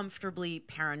uncomfortably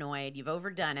paranoid, you've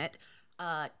overdone it,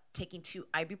 taking 2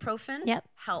 ibuprofen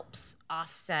helps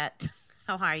offset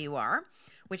how high you are,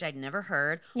 which I'd never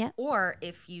heard. Yep. Or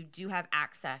if you do have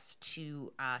access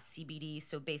to CBD,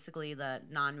 so basically the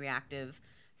non-reactive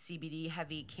CBD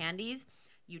heavy candies,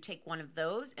 you take one of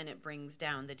those and it brings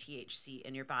down the THC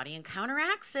in your body and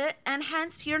counteracts it, and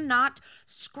hence you're not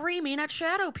screaming at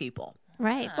shadow people.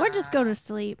 Right. Or just go to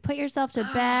sleep. Put yourself to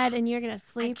bed and you're going to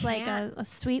sleep like a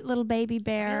sweet little baby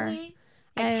bear. Really?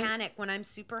 I panic when I'm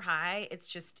super high. It's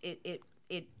just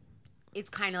it's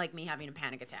kind of like me having a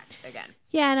panic attack again.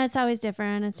 Yeah, and it's always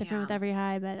different. It's different with every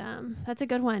high, but that's a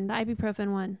good one. The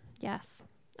ibuprofen one. Yes.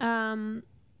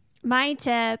 My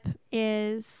tip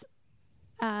is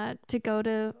to go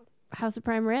to House of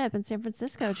Prime Rib in San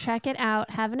Francisco. Check it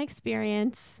out. Have an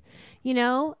experience.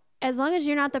 As long as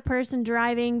you're not the person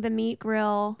driving the meat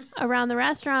grill around the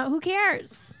restaurant, who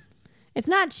cares? It's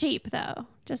not cheap, though.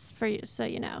 Just for you, so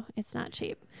you know, it's not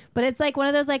cheap. But it's like one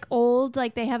of those like old,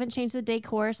 like they haven't changed the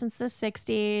decor since the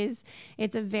 60s.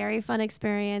 It's a very fun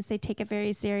experience. They take it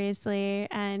very seriously.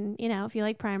 And, if you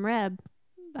like prime rib,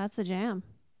 that's the jam.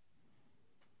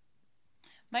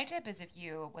 My tip is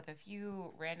with a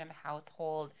few random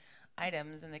household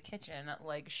items in the kitchen,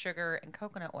 like sugar and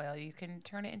coconut oil, you can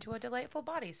turn it into a delightful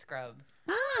body scrub.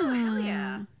 Oh, hell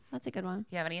yeah. That's a good one.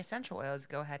 If you have any essential oils,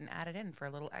 go ahead and add it in for a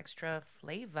little extra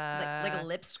flavor. Like a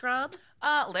lip scrub?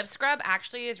 Lip scrub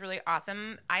actually is really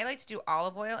awesome. I like to do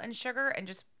olive oil and sugar and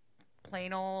just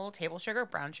plain old table sugar.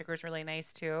 Brown sugar is really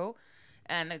nice too.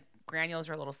 And the granules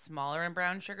are a little smaller in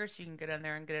brown sugar, so you can get in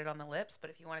there and get it on the lips. But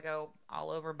if you want to go all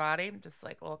over body, just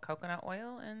like a little coconut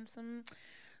oil and some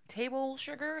table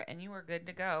sugar, and you are good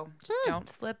to go. Just don't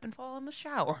slip and fall in the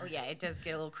shower. Oh, yeah, it does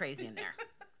get a little crazy in there.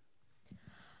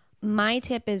 My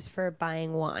tip is for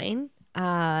buying wine.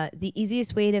 The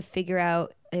easiest way to figure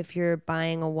out if you're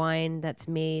buying a wine that's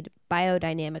made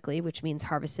biodynamically, which means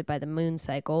harvested by the moon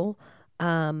cycle,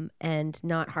 and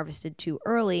not harvested too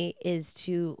early, is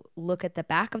to look at the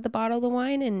back of the bottle of the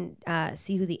wine and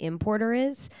see who the importer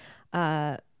is.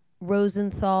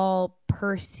 Rosenthal,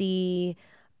 Percy,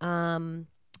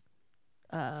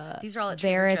 these are all at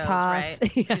Veritas. Trader Joe's,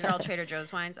 right? Yeah. These are all Trader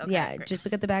Joe's wines? Okay, yeah, great. just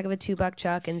look at the back of a $2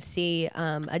 chuck and see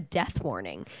a death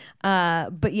warning.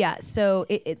 But yeah, so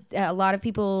a lot of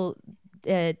people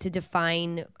to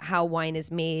define how wine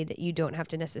is made, you don't have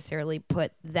to necessarily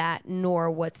put that, nor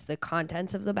what's the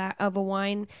contents of the back of a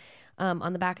wine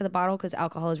on the back of the bottle, because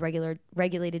alcohol is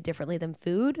regulated differently than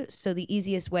food. So the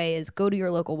easiest way is go to your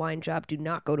local wine shop. Do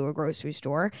not go to a grocery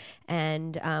store,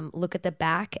 and look at the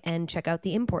back and check out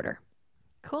the importer.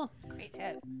 Cool. Great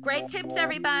tip. Great tips,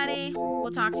 everybody.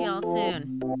 We'll talk to y'all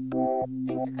soon.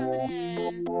 Thanks for coming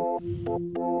in.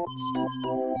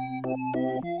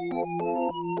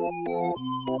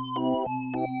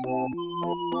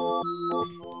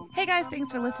 Hey guys,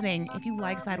 thanks for listening. If you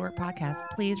like Sidework Podcast,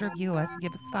 please review us,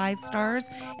 give us 5 stars,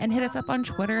 and hit us up on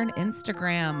Twitter and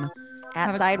Instagram.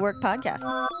 At Sidework Podcast.